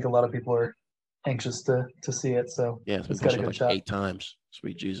 and I think a lot of people are anxious to see it. So yeah. It's been it's got pushed a up good like shot. 8 times.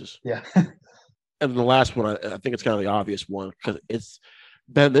 Sweet Jesus. Yeah. And then the last one, I think it's kind of the obvious one because it's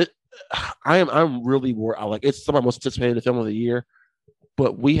Ben. I'm really worried. It's some of my most anticipated film of the year,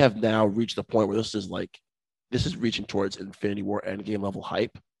 but we have now reached the point where this is reaching towards Infinity War Endgame level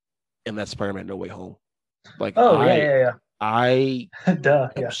hype, and that's Spider-Man No Way Home. Like Oh yeah, yeah, I yeah. Duh.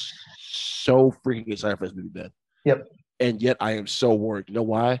 am Yeah. so freaking excited for this movie, Ben. Yep. And yet I am so worried. You know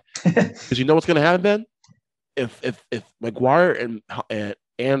why? Because you know what's going to happen, Ben? If McGuire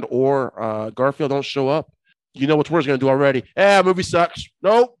and or Garfield don't show up, you know what Twitter's going to do already. Movie sucks.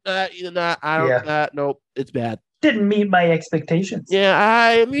 Nope. Either not. I don't. Yeah. Nope. It's bad. Didn't meet my expectations.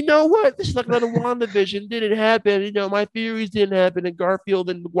 Yeah, you know what? This is like another WandaVision. Didn't happen. You know, my theories didn't happen, and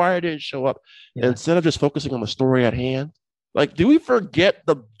Garfield and McGuire didn't show up. Yeah. Instead of just focusing on the story at hand, like, do we forget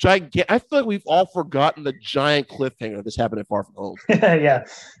the giant? I feel like we've all forgotten the giant cliffhanger this happened at Far From Home. Yeah.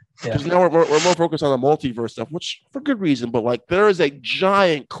 Because now we're more focused on the multiverse stuff, which for good reason. But like, there is a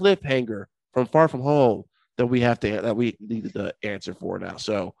giant cliffhanger from Far From Home that we needed to answer for now.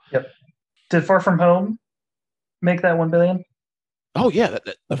 So, yep. Did Far From Home make that 1 billion? Oh yeah,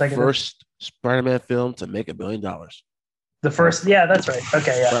 the first Spider-Man film to make $1 billion. The first, yeah, that's right.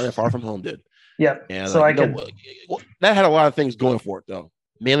 Okay, yeah. Spider-Man Far From Home did. Yeah. And so that had a lot of things going for it though,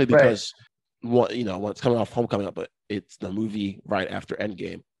 mainly because when it's coming off Homecoming up, but it's the movie right after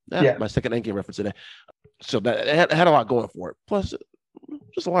Endgame. My second Endgame reference today. So that it had a lot going for it. Plus,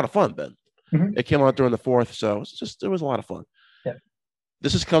 just a lot of fun, Ben. Mm-hmm. It came out during the 4th, so it was a lot of fun. Yeah.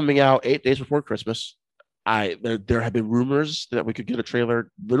 This is coming out 8 days before Christmas. There have been rumors that we could get a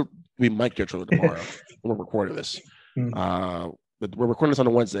trailer. We might get a trailer tomorrow when we're recording this. But we're recording this on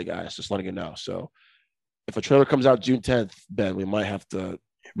a Wednesday, guys. Just letting you know. So if a trailer comes out June 10th, Ben, we might have to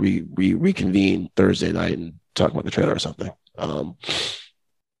reconvene Thursday night and talk about the trailer or something.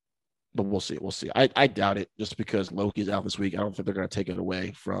 But we'll see. We'll see. I doubt it just because Loki's out this week. I don't think they're going to take it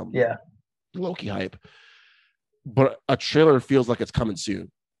away from Loki hype. But a trailer feels like it's coming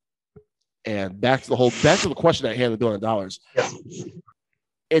soon. And back to the question at hand, $1 billion. Yes.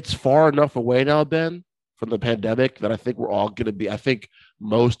 It's far enough away now, Ben, from the pandemic that I think we're all going to be. I think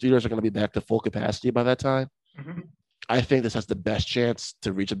most theaters are going to be back to full capacity by that time. Mm-hmm. I think this has the best chance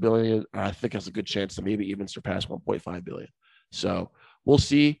to reach $1 billion. I think it has a good chance to maybe even surpass 1.5 billion. So we'll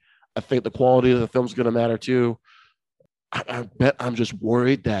see. I think the quality of the film is going to matter too. I bet I'm just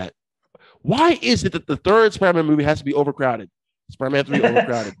worried that why is it that the third Spider-Man movie has to be overcrowded? Spider-Man 3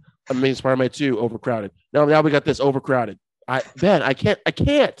 overcrowded. Spider-Man 2 overcrowded. Now we got this overcrowded. I can't,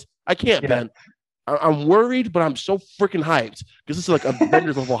 Yeah. Ben. I'm worried, but I'm so freaking hyped because this is like a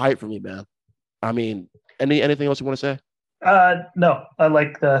Avengers level hype for me, man. I mean, anything else you want to say? No, I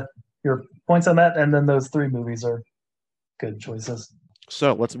like your points on that, and then those 3 movies are good choices.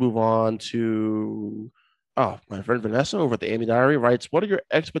 So let's move on to my friend Vanessa over at the Amy Diary writes, "What are your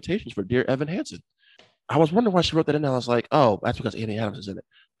expectations for Dear Evan Hansen?" I was wondering why she wrote that in. I was like, oh, that's because Amy Adams is in it.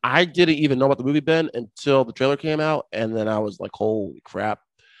 I didn't even know about the movie, Ben, until the trailer came out, and then I was like, holy crap.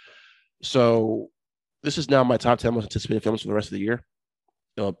 So this is now my top 10 most anticipated films for the rest of the year.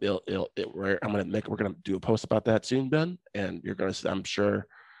 We're gonna do a post about that soon, Ben, and you're gonna. I'm sure.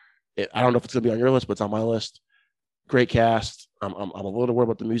 I don't know if it's gonna be on your list, but it's on my list. Great cast. I'm a little worried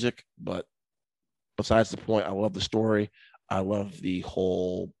about the music, but besides the point, I love the story. I love the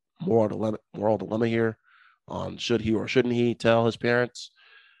whole moral dilemma here on should he or shouldn't he tell his parents.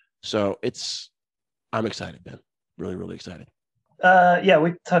 So I'm excited, Ben. Really, really excited. Yeah,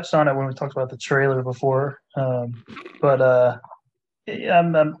 we touched on it when we talked about the trailer before, but yeah,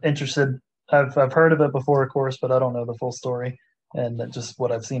 I'm interested. I've heard of it before, of course, but I don't know the full story and just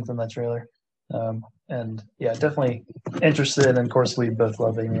what I've seen from that trailer. And yeah, definitely interested. And of course, we both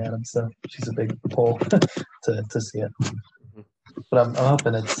love Amy Adams, so she's a big pull to see it. But I'm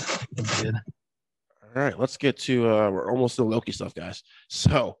hoping it's good. All right, let's get to we're almost to the Loki stuff, guys.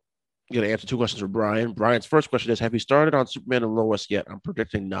 So I'm gonna answer 2 questions for Brian. Brian's first question is: have you started on Superman and Lois yet? I'm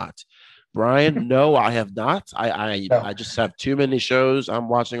predicting not. Brian, no, I have not. No. I just have too many shows I'm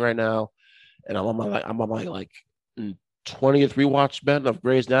watching right now, and I'm on my like 20th rewatch, Ben, of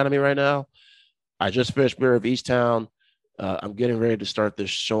Grey's Anatomy right now. I just finished Mayor of Easttown. I'm getting ready to start this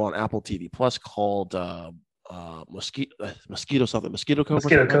show on Apple TV Plus called Mosquito something, Mosquito Coast.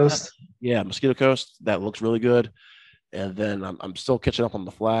 Mosquito Coast. Like yeah, Mosquito Coast. That looks really good. And then I'm still catching up on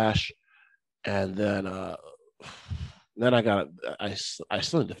The Flash. And then I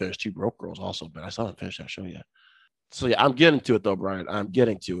still need to finish Two Broke Girls also, but I still haven't finished that show yet. So yeah, I'm getting to it though, Brian. I'm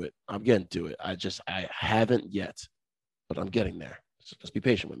getting to it. I haven't yet, but I'm getting there. So just be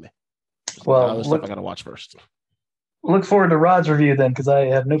patient with me. Well, stuff I gotta watch first. Look forward to Rod's review then, because I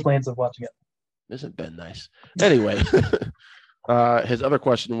have no plans of watching it. Isn't Ben nice? Anyway, his other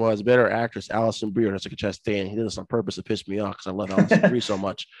question was better actress Alison Brie or Jessica Chastain. He did this on purpose to piss me off because I love Alison Brie so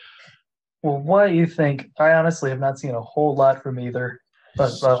much. Well, what do you think? I honestly have not seen a whole lot from either.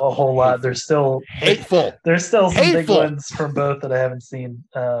 But a whole lot. There's still hateful. There's still some big ones from both that I haven't seen.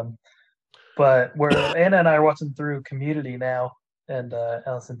 But where Anna and I are watching through Community now, and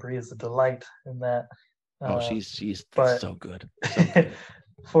Alison Brie is a delight in that. She's so good. So good.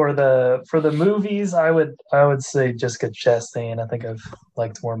 For the movies, I would say Jessica Chastain. I think I've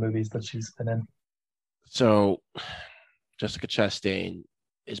liked more movies that she's been in. So Jessica Chastain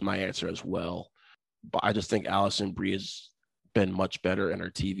is my answer as well. But I just think Alison Brie has been much better in her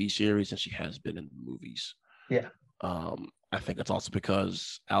TV series than she has been in the movies. Yeah. I think that's also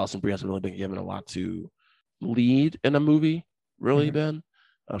because Alison Brie hasn't really been given a lot to lead in a movie, really, Ben.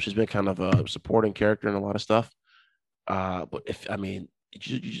 She's been kind of a supporting character in a lot of stuff. But I'm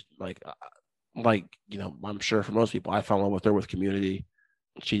sure for most people, I fell in love with her with Community.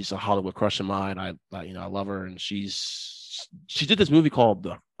 She's a Hollywood crush of mine. I love her, and she did this movie called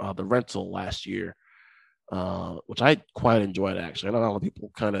The Rental last year, which I quite enjoyed actually. I know a lot of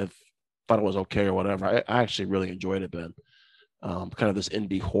people kind of thought it was okay or whatever. I actually really enjoyed it, Ben. Kind of this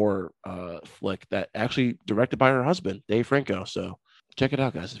indie horror flick that actually directed by her husband, Dave Franco. So check it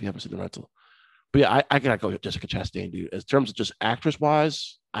out, guys, if you haven't seen The Rental. But yeah, I gotta go with Jessica Chastain, dude. In terms of just actress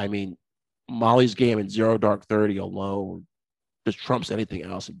wise, I mean, Molly's Game and Zero Dark 30 alone just trumps anything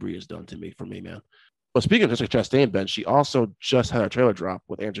Alison Brie has done for me, man. But speaking of Jessica Chastain, Ben, she also just had a trailer drop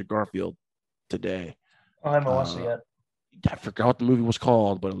with Andrew Garfield today. I haven't watched it yet. I forgot what the movie was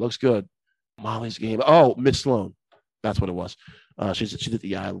called, but it looks good. Molly's Game. Oh, Miss Sloane. That's what it was. She did.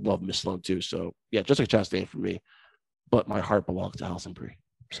 Yeah, I love Miss Sloane too. So yeah, Jessica Chastain for me. But my heart belongs to Alison Brie.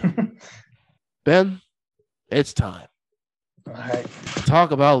 So Ben, it's time. All right.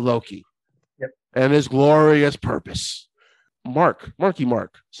 Talk about Loki. Yep. And his glorious purpose. Marky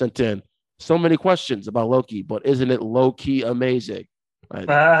Mark sent in so many questions about Loki, but isn't it low-key amazing?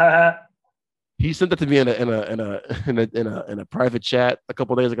 He sent that to me in a private chat a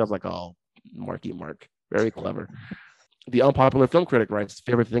couple of days ago. I was like, oh, Mark, very clever. The unpopular film critic writes,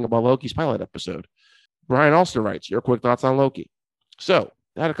 favorite thing about Loki's pilot episode. Brian also writes, your quick thoughts on Loki. So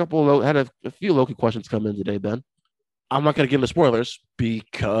I had a few Loki questions come in today, Ben. I'm not going to get into spoilers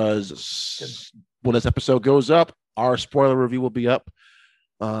because when this episode goes up, our spoiler review will be up.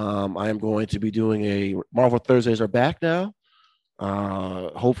 I am going to be doing a Marvel Thursdays are back now.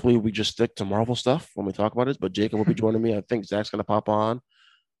 Hopefully we just stick to Marvel stuff when we talk about it, but Jacob will be joining me. I think Zach's going to pop on.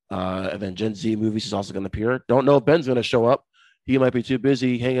 And then Gen Z movies is also going to appear. Don't know if Ben's going to show up. He might be too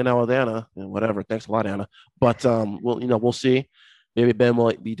busy hanging out with Anna and whatever. Thanks a lot, Anna. But we'll see. Maybe Ben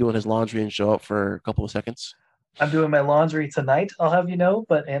will be doing his laundry and show up for a couple of seconds. I'm doing my laundry tonight, I'll have you know,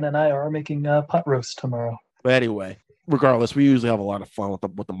 but Anna and I are making pot roast tomorrow. But anyway, regardless, we usually have a lot of fun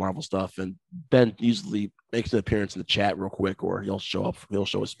with the Marvel stuff, and Ben usually makes an appearance in the chat real quick, or he'll show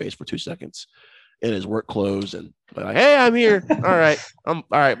his face for 2 seconds in his work clothes and like, hey, I'm here. All right,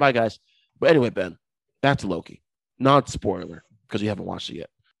 bye guys. But anyway, Ben, back to Loki. Not spoiler because you haven't watched it yet.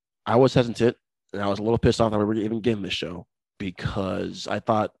 I was hesitant and I was a little pissed off that we were even getting this show because I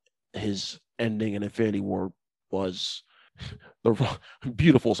thought his ending in Infinity War was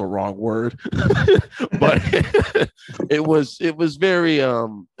beautiful is a wrong word, but it was very I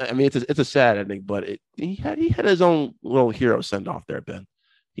mean it's a sad ending, but he had his own little hero send off there, Ben.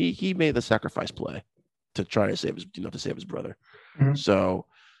 He made the sacrifice play to try to save his brother. Mm-hmm. So,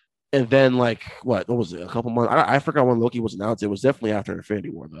 and then like what was it? A couple months. I forgot when Loki was announced. It was definitely after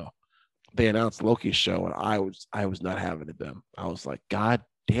Infinity War though. They announced Loki's show, and I was not having it. Then I was like, God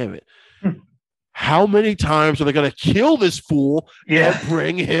damn it! How many times are they going to kill this fool and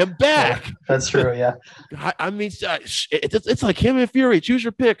bring him back? Yeah, that's true. Yeah. I mean, it's like him and Fury. Choose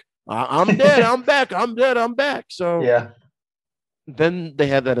your pick. I'm dead. I'm back. I'm dead. I'm back. So yeah. Then they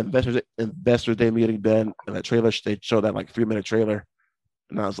had that investor day meeting, Ben, and that trailer. They showed that like 3-minute trailer,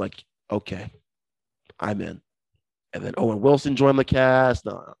 and I was like, okay, I'm in. And then Owen Wilson joined the cast.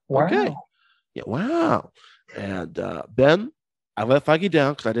 Wow. Okay, yeah, wow. And Ben, I let Feige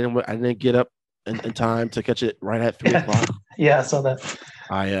down because I didn't get up in time to catch it right at 3:00. Yeah, I saw that.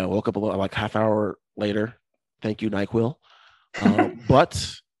 I woke up a little like half hour later. Thank you, NyQuil.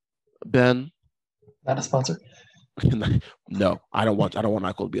 But Ben, not a sponsor. No, I don't want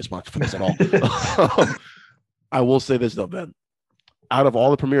NyQuil to be a sponsor for this at all. I will say this though, Ben. Out of all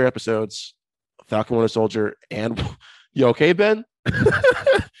the premiere episodes, Falcon Winter Soldier, and you okay, Ben?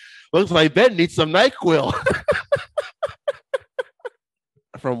 Looks like Ben needs some NyQuil.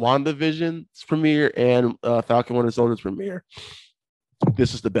 From WandaVision's premiere and Falcon Winter Soldier's premiere,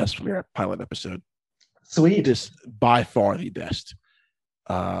 this is the best premiere pilot episode. Sweet. Just by far the best.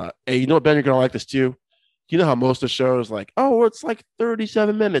 And you know what, Ben, you're going to like this too. You know how most of the shows like, oh, it's like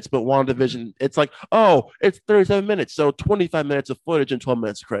 37 minutes, but WandaVision, it's like, oh, it's 37 minutes. So 25 minutes of footage and 12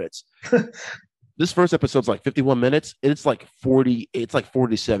 minutes of credits. This first episode's like 51 minutes. It's like 40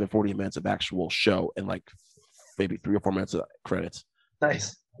 minutes of actual show and like maybe 3 or 4 minutes of credits.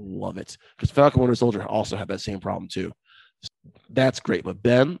 Nice. Love it. Because Falcon Winter Soldier also had that same problem too. That's great. But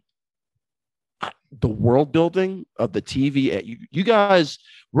Ben, the world building of the TVA, you guys,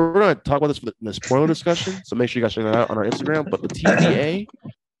 we're going to talk about this in the spoiler discussion. So make sure you guys check that out on our Instagram. But the TVA,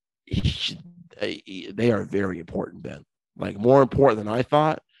 they are very important, Ben. Like more important than I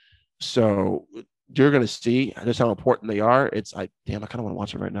thought. So you're going to see just how important they are. I kind of want to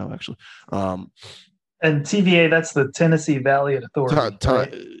watch it right now, actually. And TVA, that's the Tennessee Valley Authority.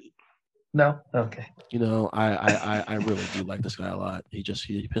 Right? No? Okay. You know, I really do like this guy a lot. He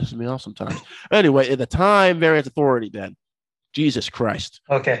pisses me off sometimes. Anyway, at the Time Variance Authority, Ben. Jesus Christ.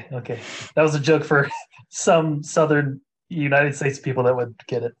 Okay. That was a joke for some Southern United States people that would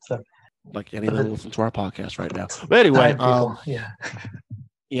get it. So, like anyone listening to our podcast right now. But anyway,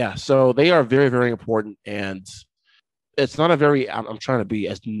 yeah. So they are very, very important, and it's not a very. I'm trying to be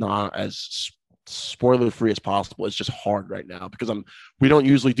as not as spoiler free as possible. It's just hard right now because we don't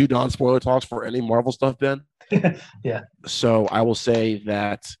usually do non-spoiler talks for any Marvel stuff, Ben. Yeah. So I will say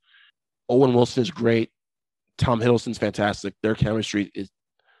that Owen Wilson is great. Tom Hiddleston's fantastic. Their chemistry is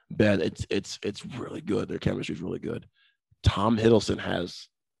bad. It's really good. Their chemistry is really good. Tom Hiddleston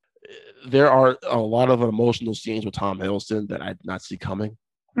there are a lot of emotional scenes with Tom Hiddleston that I did not see coming.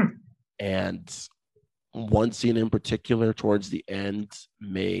 And one scene in particular towards the end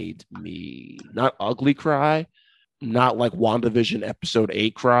made me not ugly cry, not like WandaVision episode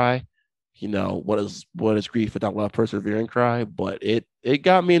 8 cry, you know, what is grief without love persevering cry, but it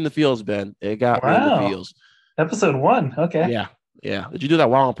got me in the feels, Ben. It got me in the feels. Episode 1. Okay. Yeah. Did you do that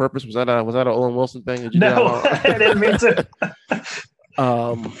on purpose? Was that an Owen Wilson thing? No, I didn't mean to.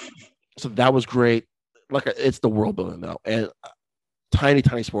 So that was great. Like it's the world building though, and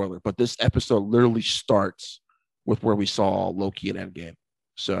tiny spoiler, but this episode literally starts with where we saw Loki in Endgame.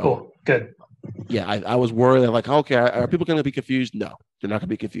 So Cool. Good. yeah, I was worried that like, okay, are people going to be confused? No, they're not going to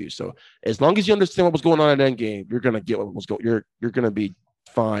be confused. So as long as you understand what was going on in Endgame, you're going to get what was going. You're going to be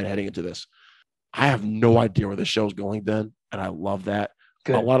fine heading into this. I have no idea where the show's going, Ben, and I love that.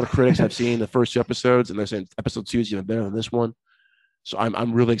 A Good. lot of critics have seen the first 2 episodes, and they're saying episode 2 is even better than this one. So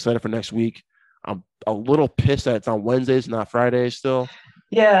I'm really excited for next week. I'm a little pissed that it's on Wednesdays, not Fridays still.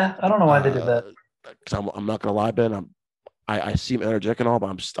 Yeah, I don't know why they did that. Because I'm not gonna lie, Ben. I seem energetic and all,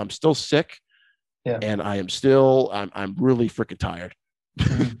 but I'm still sick. Yeah. And I'm really freaking tired.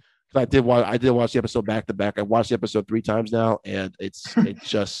 Mhm. I did watch the episode back to back. I watched the episode 3 times now, and it's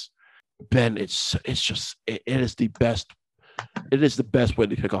just Ben. It is the best. It is the best way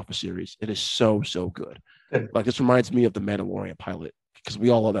to kick off a series. It is so good. Good. Like this reminds me of the Mandalorian pilot because we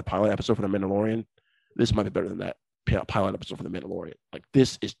all love that pilot episode for the Mandalorian. This might be better than that pilot episode for the Mandalorian. Like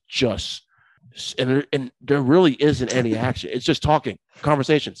this is just, and there really isn't any action. It's just talking,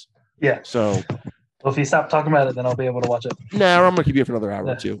 conversations. Yeah. So, well, if you stop talking about it, then I'll be able to watch it. Nah, I'm gonna keep you for another hour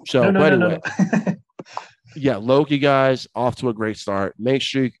or two. So, but anyway, yeah, Loki guys off to a great start. Make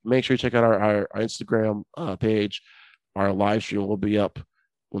sure you check out our Instagram page. Our live stream will be up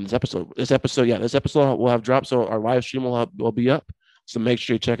when this episode will have dropped. So our live stream will be up. So make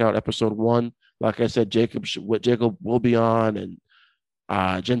sure you check out episode 1. Like I said, Jacob will be on,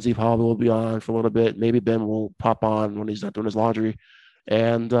 and Gen Z probably will be on for a little bit. Maybe Ben will pop on when he's not doing his laundry,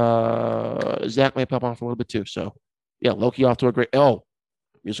 and Zach may pop on for a little bit too. So yeah, Loki off to a great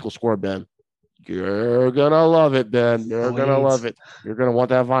musical score, Ben. You're gonna love it, Ben. You're gonna love it. You're gonna want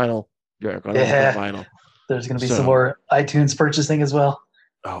that vinyl. You're gonna want that vinyl. There's gonna be some more iTunes purchasing as well.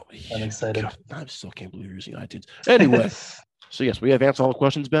 Oh, I'm excited. God, I still can't believe you're using iTunes. Anyway, so yes, we have answered all the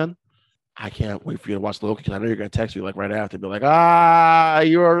questions, Ben. I can't wait for you to watch Loki because I know you're gonna text me like right after, be like,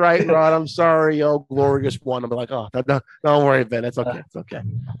 you were right, Rod. I'm sorry, glorious one. I'm like, don't worry, Ben. It's okay. It's okay.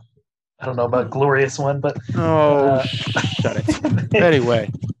 I don't know about glorious one, but shut it. Anyway,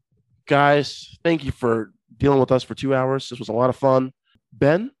 guys, thank you for dealing with us for 2 hours. This was a lot of fun.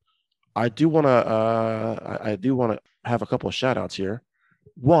 Ben, I do want to have a couple of shout outs here.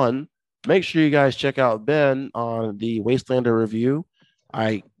 One, make sure you guys check out Ben on the Wastelander review.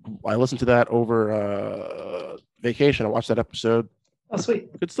 I listened to that over vacation. I watched that episode. Oh,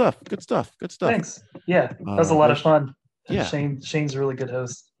 sweet. Good stuff. Thanks. Yeah, that was a lot of fun. Yeah. Shane's a really good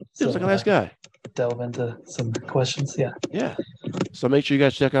host. He was like a nice guy. Delve into some questions. Yeah. Yeah. So make sure you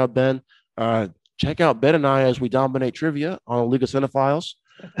guys check out Ben. Check out Ben and I as we dominate trivia on League of Cinephiles.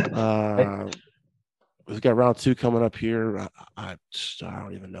 We've got round 2 coming up here. I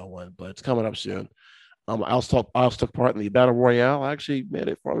don't even know when, but it's coming up soon. I also took part in the Battle Royale. I actually made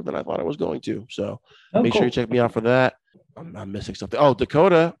it farther than I thought I was going to. So make sure you check me out for that. I'm missing something. Oh,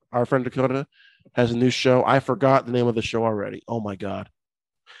 Dakota, our friend Dakota, has a new show. I forgot the name of the show already. Oh my God.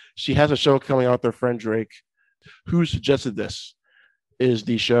 She has a show coming out with her friend Drake. Who suggested this? Is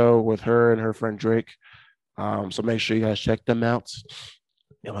the show with her and her friend Drake. So make sure you guys check them out.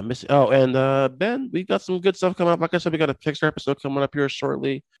 Am I missing? Oh, and Ben, we got some good stuff coming up. Like I said, we got a Pixar episode coming up here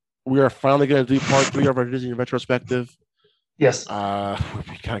shortly. We are finally going to do part 3 of our Disney retrospective. Yes.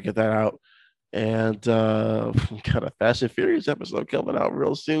 We gotta get that out. And we got a Fast and Furious episode coming out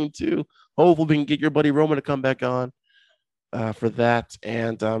real soon too. Hopefully we can get your buddy Roman to come back on for that.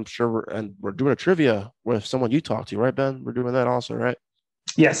 And I'm sure we're doing a trivia with someone you talked to, right, Ben? We're doing that also, right?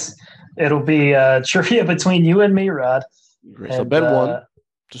 Yes. It'll be trivia between you and me, Rod. Great. So Ben won.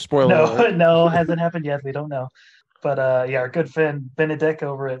 Just spoil it. No, hasn't happened yet. We don't know. But our good friend Benedict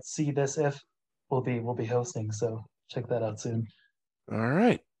over at See This If will be hosting. So check that out soon. All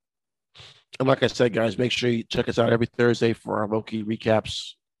right. And like I said, guys, make sure you check us out every Thursday for our Loki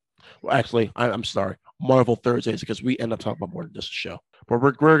recaps. Well, actually, I'm sorry, Marvel Thursdays, because we end up talking about more than just a show. But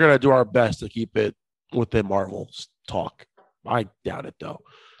we're going to do our best to keep it within Marvel talk. I doubt it, though.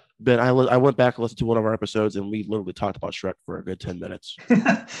 Ben, I went back and listened to one of our episodes, and we literally talked about Shrek for a good 10 minutes.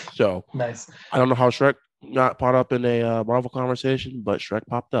 So nice. I don't know how Shrek got caught up in a Marvel conversation, but Shrek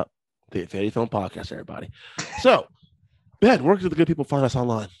popped up. The Infinity Film Podcast, everybody. So, Ben, where can the good people find us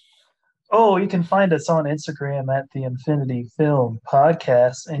online? Oh, you can find us on Instagram at the Infinity Film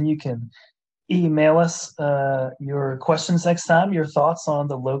Podcast, and you can email us your questions next time, your thoughts on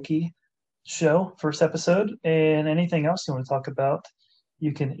the Loki show, first episode, and anything else you want to talk about.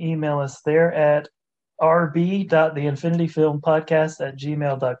 You can email us there at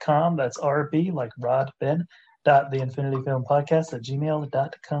rb.theinfinityfilmpodcast@gmail.com. That's RB, like Rod Ben,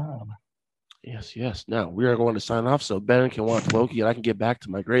 .theinfinityfilmpodcast@gmail.com. Yes, yes. Now we are going to sign off so Ben can watch Loki and I can get back to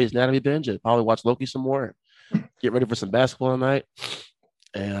my Grey's Anatomy binge and probably watch Loki some more. Get ready for some basketball tonight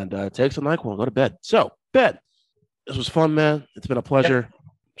and take some NyQuil and go to bed. So, Ben, this was fun, man. It's been a Yep. pleasure.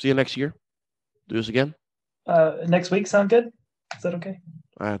 See you next year. Do this again. Next week sound good? Is that okay?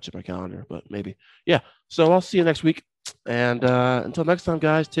 I have to check my calendar, but maybe. Yeah. So I'll see you next week. And until next time,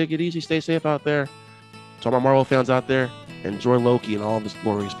 guys, take it easy. Stay safe out there. To all my Marvel fans out there, enjoy Loki and all of his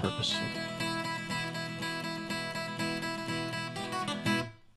glorious purpose.